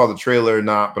guys saw the trailer or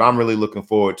not, but I'm really looking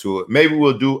forward to it. Maybe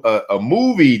we'll do a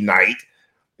movie night.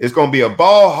 It's going to be a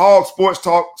Ball Hog Sports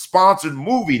Talk sponsored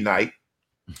movie night.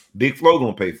 Big Flo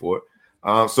going to pay for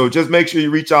it. So just make sure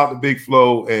you reach out to Big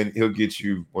Flo and he'll get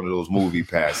you one of those movie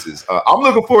passes. I'm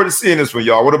looking forward to seeing this one,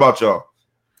 y'all. What about y'all?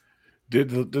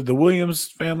 Did the Williams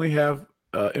family have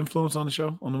influence on the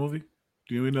show, on the movie?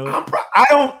 Do we know that? I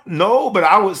don't know, but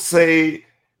I would say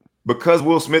because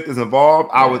Will Smith is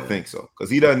involved, I would think so. Because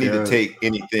he doesn't need to take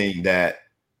anything that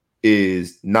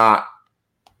is not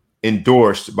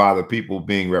endorsed by the people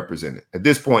being represented. At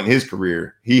this point in his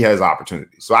career, he has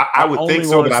opportunities. So I would think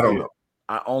so, but I don't know.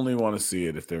 I only want to see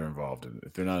it if they're involved in it.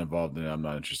 If they're not involved in it, I'm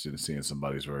not interested in seeing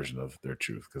somebody's version of their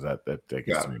truth because that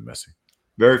gets to be messy.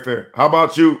 Very fair. How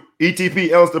about you, ETP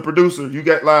Ellis, the producer? You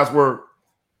got last word.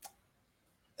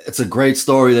 It's a great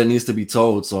story that needs to be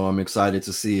told, so I'm excited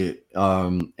to see it.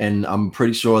 And I'm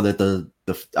pretty sure that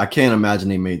I can't imagine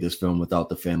they made this film without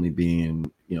the family being,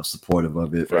 supportive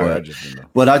of it.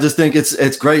 But I just think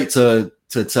it's great to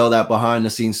tell that behind the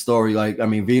scenes story. Like, I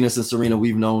mean, Venus and Serena,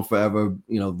 we've known forever.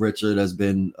 Richard has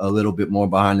been a little bit more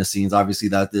behind the scenes. Obviously,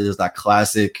 that there's that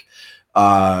classic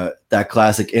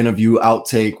interview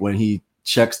outtake when he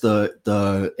checks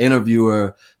the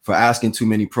interviewer for asking too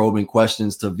many probing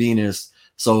questions to Venus.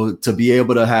 So to be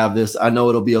able to have this, I know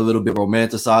it'll be a little bit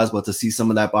romanticized, but to see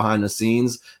some of that behind the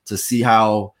scenes, to see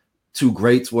how two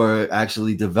greats were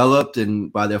actually developed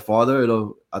and by their father,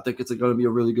 I think it's going to be a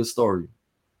really good story.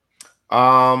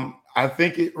 I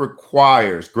think it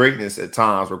requires greatness at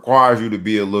times, requires you to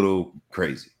be a little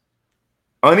crazy.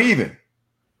 Uneven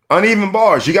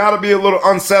bars. You got to be a little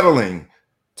unsettling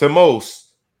to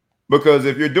most, because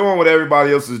if you're doing what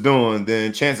everybody else is doing,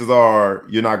 then chances are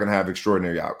you're not going to have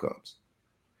extraordinary outcomes.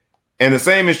 And the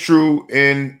same is true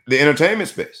in the entertainment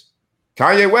space.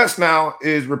 Kanye West now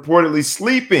is reportedly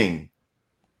sleeping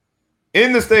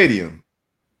in the stadium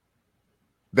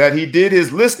that he did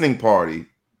his listening party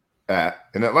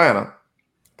in Atlanta.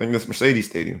 I think that's Mercedes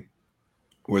Stadium,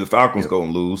 where the Falcons go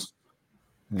and lose.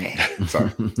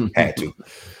 Sorry, had to.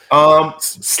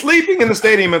 Sleeping in the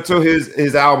stadium until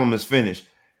his album is finished.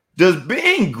 Does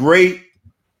being great,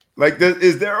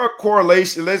 is there a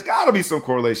correlation? There's got to be some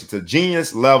correlation to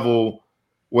genius level,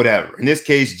 whatever. In this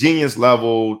case, genius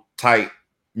level type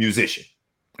musician.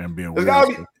 And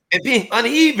being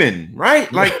uneven,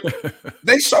 right? Like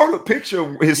they showed a picture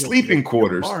of his sleeping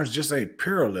quarters. Bars just ain't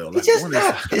parallel. It's just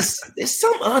not. There's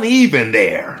some uneven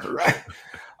there, right?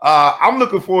 I'm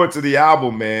looking forward to the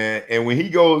album, man. And when he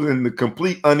goes in the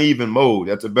complete uneven mode,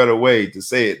 that's a better way to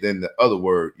say it than the other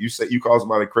word. You call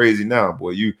somebody crazy now,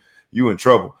 boy, you in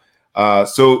trouble.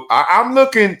 So I'm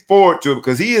looking forward to it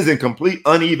because he is in complete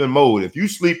uneven mode. If you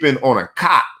sleeping on a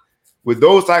cot with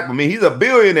those type of he's a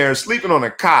billionaire sleeping on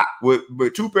a cot with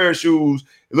two pair of shoes.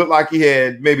 It looked like he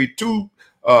had maybe two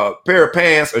pair of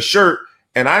pants, a shirt,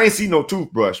 and I didn't see no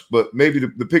toothbrush, but maybe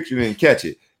the picture didn't catch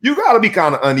it. You got to be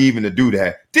kind of uneven to do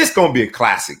that. This going to be a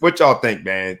classic. What y'all think,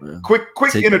 man? Yeah. Quick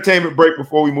entertainment break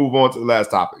before we move on to the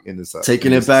last topic in this.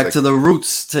 Taking it back to the roots.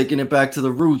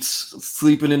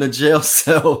 Sleeping in a jail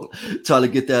cell, trying to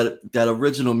get that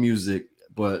original music.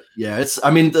 But yeah,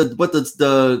 what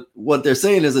they're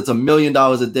saying is it's $1 million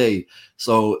a day.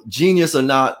 So genius or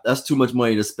not, that's too much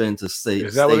money to spend to stay.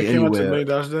 Is that what it came out to anywhere. $1 million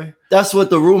a day? That's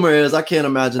what the rumor is. I can't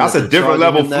imagine. That's a different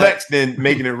level flex than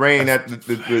making it rain at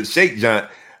the shake joint.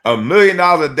 $1 million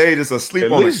a day just to sleep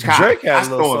At on least the couch. Drake had That's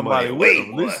a little throwing somebody money with away,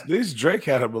 him. boy. At least Drake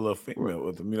had a little female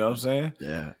with him. You know what I'm saying?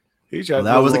 Yeah. He tried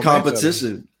that was a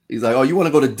competition. He's like, "Oh, you want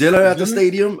to go to dinner at the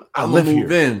stadium? I'm gonna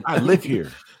move in. I live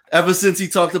here." Ever since he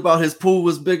talked about his pool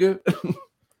was bigger.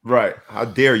 Right. How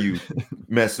dare you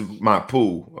mess with my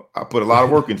pool? I put a lot of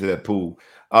work into that pool.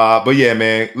 But yeah,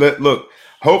 man, look,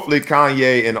 hopefully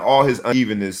Kanye and all his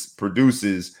unevenness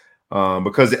produces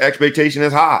because the expectation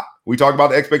is high. We talked about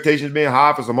the expectations being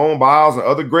high for Simone Biles and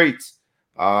other greats.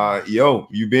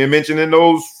 You've been mentioned in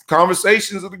those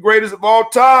conversations of the greatest of all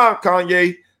time,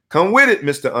 Kanye. Come with it,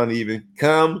 Mr. Uneven.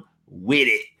 Come with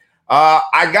it.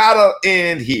 I gotta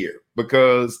end here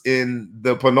because in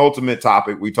the penultimate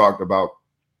topic we talked about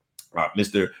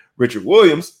Mr. Richard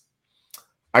Williams.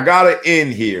 I gotta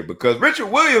end here because Richard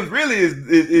Williams really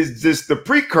is just the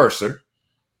precursor,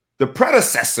 the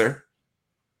predecessor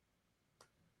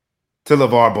to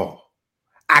LeVar Ball.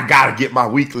 I gotta get my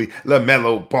weekly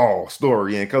LaMelo Ball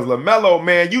story in because LaMelo,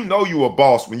 man, you know you a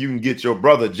boss when you can get your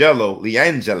brother Jello,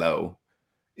 LiAngelo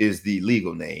is the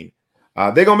legal name.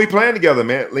 They're gonna be playing together,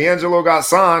 man. LiAngelo got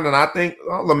signed, and I think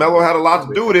LaMelo had a lot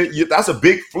to do with it. That's a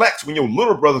big flex when your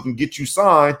little brother can get you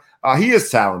signed. He is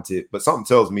talented, but something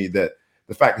tells me that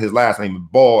the fact that his last name is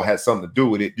Ball has something to do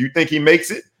with it. Do you think he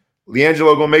makes it?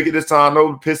 LiAngelo gonna make it this time?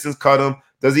 No, the Pistons cut him.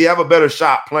 Does he have a better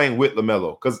shot playing with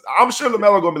LaMelo? Because I'm sure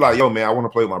LaMelo gonna be like, "Yo, man, I want to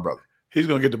play with my brother." He's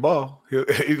gonna get the ball.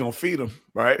 He's gonna feed him,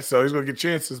 right? So he's gonna get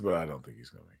chances, but I don't think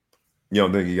he's gonna make it. You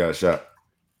don't think he got a shot?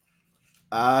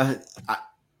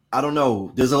 I don't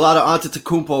know. There's a lot of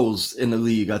Antetokounmpos in the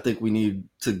league. I think we need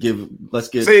to give. Let's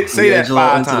get say that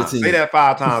 5 times. Say that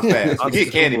 5 times fast. Forget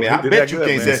Candyman. I bet you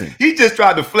can't say it. He just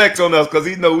tried to flex on us because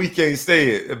he know we can't say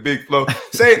it. A big flow.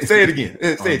 Say it again.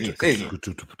 Say it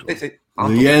again.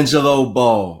 LiAngelo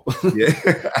Ball.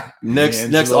 Yeah.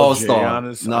 next All-Star.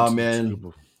 Nah,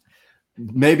 man.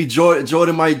 Maybe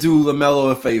Jordan might do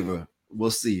LaMelo a favor.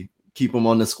 We'll see. Keep him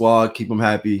on the squad. Keep him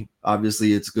happy.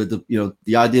 Obviously, it's good to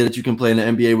the idea that you can play in the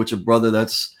NBA with your brother.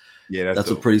 That's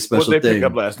a pretty special thing. What they pick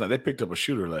up last night? They picked up a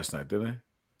shooter last night, didn't they?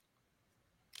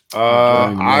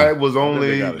 I was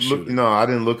only looking. No, I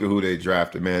didn't look at who they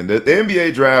drafted. Man, the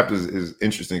NBA draft is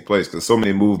interesting place because so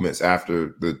many movements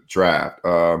after the draft.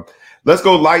 Let's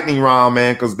go lightning round,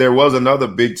 man, because there was another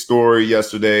big story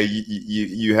yesterday.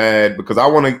 You had because I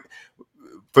want to.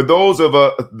 For those of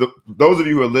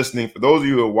you who are listening, for those of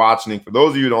you who are watching, for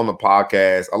those of you on the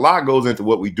podcast, a lot goes into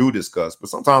what we do discuss, but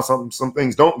sometimes some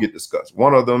things don't get discussed.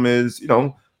 One of them is,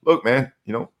 look, man,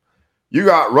 you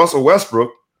got Russell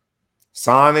Westbrook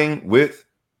signing with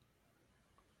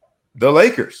the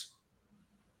Lakers.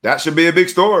 That should be a big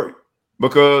story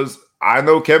because I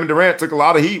know Kevin Durant took a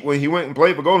lot of heat when he went and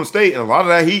played for Golden State, and a lot of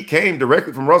that heat came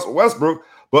directly from Russell Westbrook,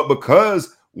 but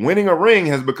because winning a ring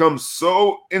has become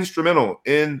so instrumental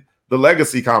in the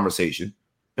legacy conversation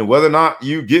and whether or not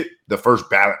you get the first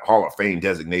ballot Hall of Fame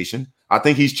designation. I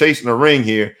think he's chasing a ring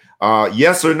here.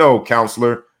 Yes or no,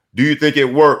 counselor? Do you think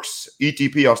it works?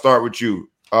 ETP, I'll start with you.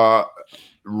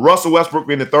 Russell Westbrook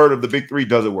being the third of the big three,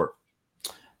 does it work?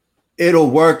 It'll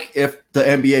work if the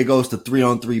NBA goes to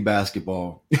 3-on-3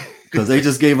 basketball because they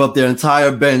just gave up their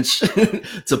entire bench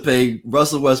to pay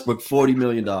Russell Westbrook $40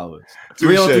 million.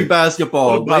 3-on-3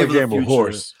 basketball. What about a game of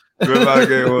horse?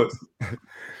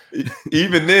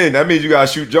 Even then, that means you gotta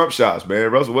shoot jump shots,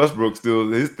 man. Russell Westbrook still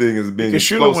his thing is being. You can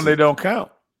shoot them when they don't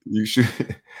count. You should.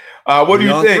 What do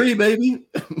you think? 3, baby.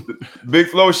 Big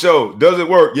Flow Show. Does it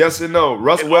work? Yes or no?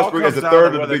 Russell Westbrook is the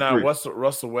third of the big three.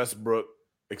 Russell Westbrook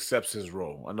accepts his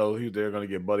role. I know they're going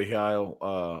to get Buddy Hield,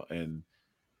 and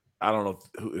I don't know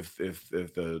if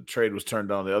the trade was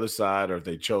turned on the other side or if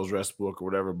they chose Westbrook or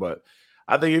whatever. But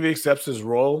I think if he accepts his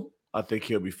role, I think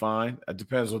he'll be fine. It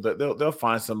depends on that. They'll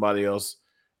find somebody else.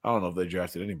 I don't know if they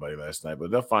drafted anybody last night,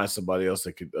 but they'll find somebody else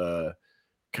that could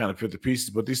kind of put the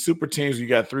pieces. But these super teams, you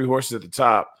got 3 horses at the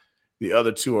top. The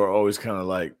other 2 are always kind of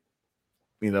like,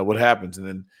 what happens. And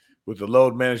then with the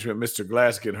load management, Mr.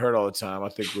 Glass getting hurt all the time, I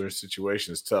think their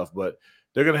situation is tough. But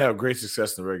they're going to have great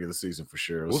success in the regular season for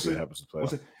sure. We'll see what happens in the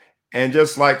playoffs. And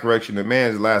just like correction, the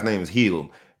man's last name is Hield.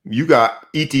 You got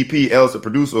ETP, Ellis, the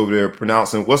producer over there,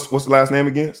 pronouncing what's the last name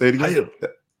again? Say it again.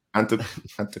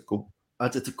 Antetokounmpo.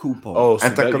 Antetokounmpo. Oh, so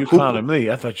that you clowning me.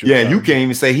 I thought you. Yeah, you can't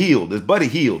even say Hield. It's Buddy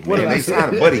Hield, man. They say?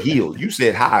 signed Buddy Hield. You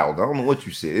said Hild. I don't know what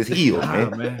you said. It's Hield,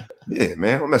 man. Yeah,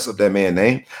 man. Don't mess up that man's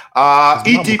name.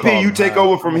 ETP, you take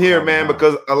over from here, man,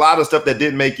 because a lot of stuff that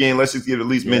didn't make in, let's just get at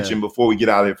least mentioned before we get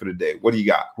out of here for the day. What do you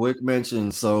got? Quick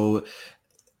mention. So,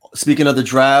 speaking of the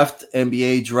draft,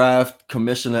 NBA draft,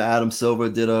 Commissioner Adam Silver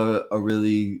did a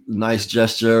really nice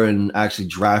gesture and actually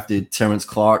drafted Terrence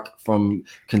Clark from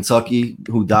Kentucky,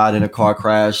 who died in a car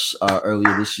crash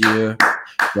earlier this year.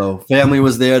 So family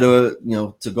was there to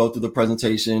go through the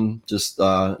presentation. Just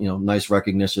nice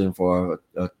recognition for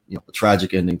a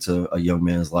tragic ending to a young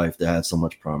man's life that had so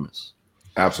much promise.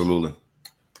 Absolutely.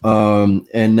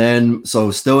 And then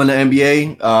still in the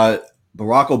NBA.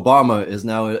 Barack Obama is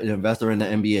now an investor in the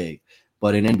NBA,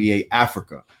 but in NBA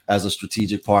Africa as a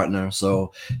strategic partner.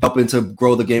 So helping to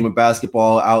grow the game of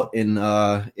basketball out in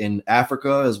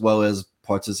Africa, as well as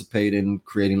participate in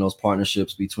creating those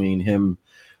partnerships between him,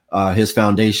 his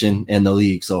foundation, and the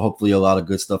league. So hopefully a lot of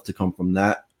good stuff to come from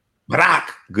that. Barack,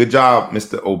 good job,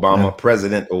 Mr. Obama,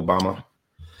 President Obama.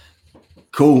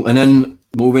 Cool. And then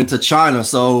moving to China.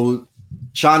 So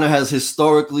China has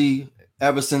historically,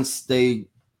 ever since they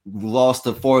lost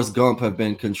to Forrest Gump, have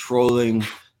been controlling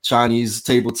Chinese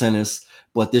table tennis,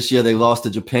 but this year they lost to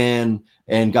Japan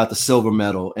and got the silver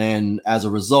medal. And as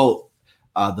a result,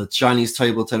 the Chinese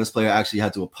table tennis player actually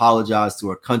had to apologize to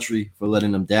her country for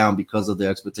letting them down because of the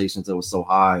expectations that were so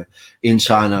high in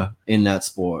China in that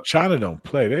sport. China don't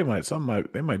play. They might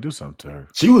do something to her.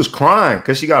 She was crying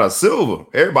because she got a silver.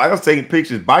 Everybody else taking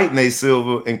pictures, biting a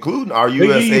silver, including our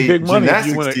USA big money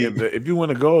gymnastics team. If you win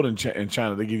a gold in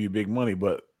China, they give you big money.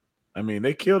 But I mean,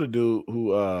 they killed a dude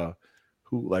who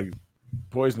like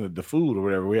poisoned the food or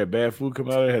whatever. We had bad food come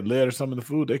out of there, had lead or something in the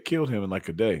food. They killed him in like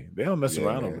a day. They don't mess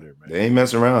around over there, man. They ain't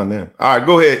messing around there. All right,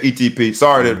 go ahead, ETP.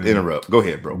 Sorry to interrupt. Go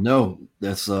ahead, bro. No,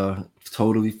 that's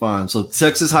totally fine. So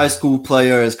Texas high school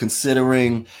player is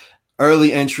considering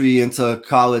early entry into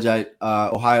college at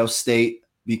Ohio State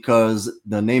because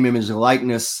the name, image, and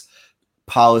likeness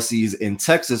policies in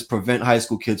Texas prevent high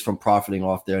school kids from profiting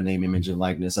off their name, image, and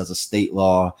likeness as a state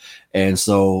law. And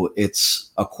so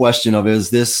it's a question of, is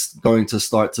this going to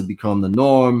start to become the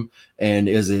norm? And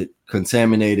is it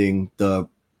contaminating the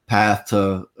path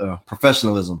to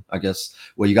professionalism, I guess,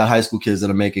 where you got high school kids that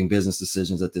are making business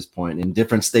decisions at this point, and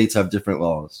different states have different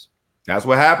laws. That's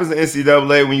what happens in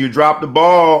NCAA when you drop the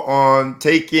ball on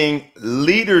taking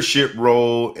leadership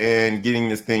role and getting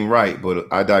this thing right. But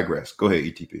I digress. Go ahead,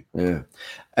 ETP. Yeah.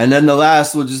 And then the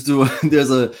last we'll just do,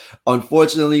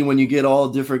 unfortunately, when you get all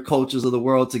different cultures of the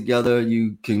world together,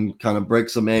 you can kind of break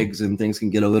some eggs and things can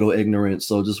get a little ignorant.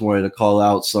 So just wanted to call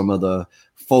out some of the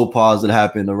faux pas that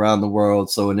happened around the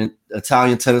world. So an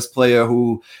Italian tennis player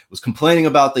who was complaining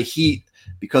about the heat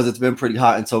because it's been pretty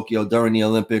hot in Tokyo during the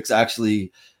Olympics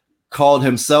actually called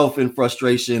himself in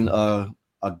frustration a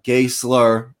gay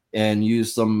slur and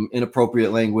used some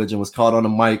inappropriate language and was caught on a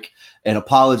mic and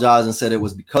apologized and said it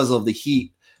was because of the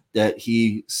heat that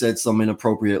he said some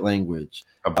inappropriate language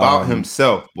about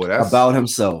himself. Boy, that's about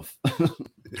himself.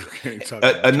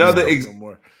 Another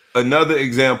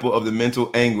example of the mental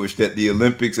anguish that the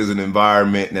Olympics as an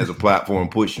environment and as a platform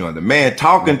puts you on. The man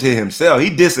talking to himself, he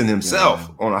dissing himself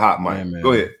on a hot mic.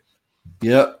 Go ahead.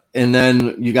 Yep. And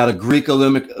then you got a Greek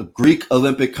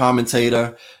Olympic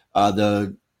commentator.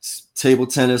 The table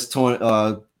tennis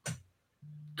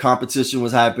competition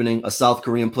was happening. A South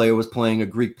Korean player was playing a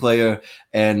Greek player,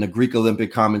 and the Greek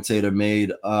Olympic commentator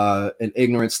made an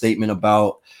ignorant statement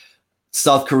about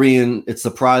South Korean. It's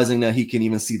surprising that he can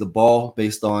even see the ball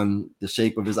based on the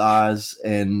shape of his eyes,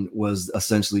 and was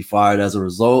essentially fired as a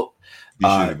result.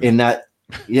 In that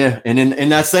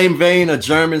same vein, a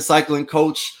German cycling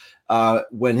coach,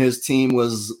 when his team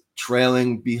was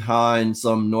trailing behind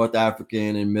some North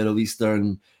African and Middle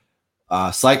Eastern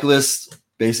cyclists,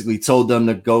 basically told them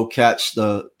to go catch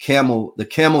the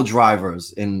camel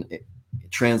drivers, and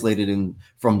translated in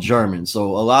from German. So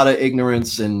a lot of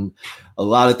ignorance and a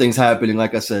lot of things happening.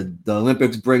 Like I said, the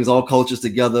Olympics brings all cultures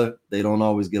together. They don't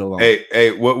always get along.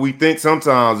 Hey, what we think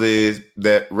sometimes is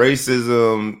that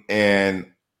racism and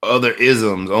other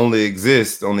isms only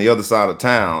exist on the other side of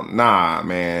town. Nah,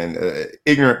 man.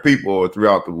 Ignorant people are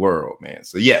throughout the world, man.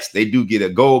 So yes, they do get a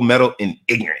gold medal in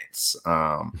ignorance.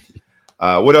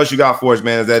 What else you got for us,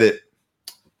 man? Is that it?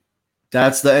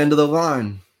 That's the end of the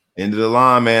line. End of the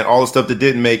line, man. All the stuff that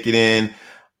didn't make it in.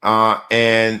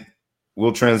 And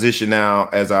we'll transition now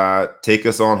as I take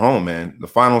us on home, man. The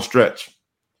final stretch.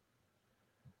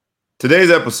 Today's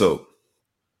episode,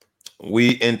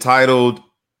 we entitled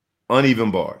Uneven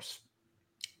Bars.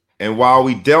 And while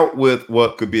we dealt with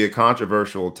what could be a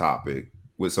controversial topic,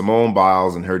 with Simone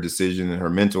Biles and her decision and her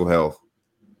mental health,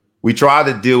 we try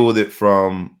to deal with it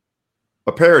from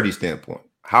a parody standpoint,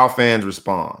 how fans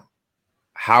respond,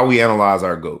 how we analyze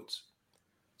our GOATs.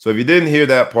 So if you didn't hear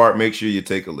that part, make sure you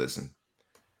take a listen.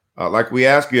 Like we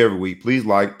ask you every week, please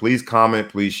like, please comment,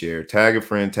 please share, tag a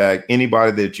friend, tag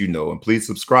anybody that you know, and please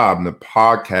subscribe in the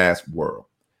podcast world.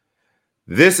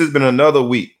 This has been another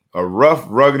week, a rough,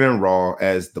 rugged, and raw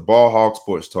as the Ball Hawk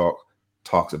Sports Talk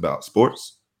talks about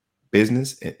sports,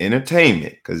 business, and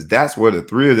entertainment, because that's where the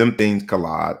three of them things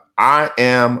collide. I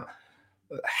am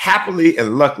happily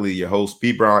and luckily your host,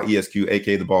 P. Brown, ESQ,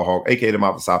 a.k.a. the Ball Hawk, a.k.a. the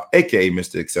Mouth of South, a.k.a.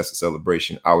 Mr. Excessive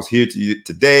Celebration. I was here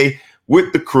today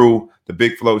with the crew, the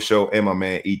Big Flow Show, and my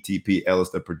man, ETP Ellis,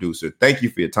 the producer. Thank you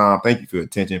for your time. Thank you for your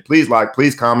attention. Please like,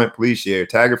 please comment, please share,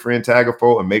 tag a friend, tag a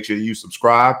foe, and make sure you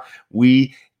subscribe.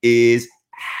 We is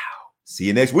out. See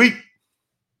you next week.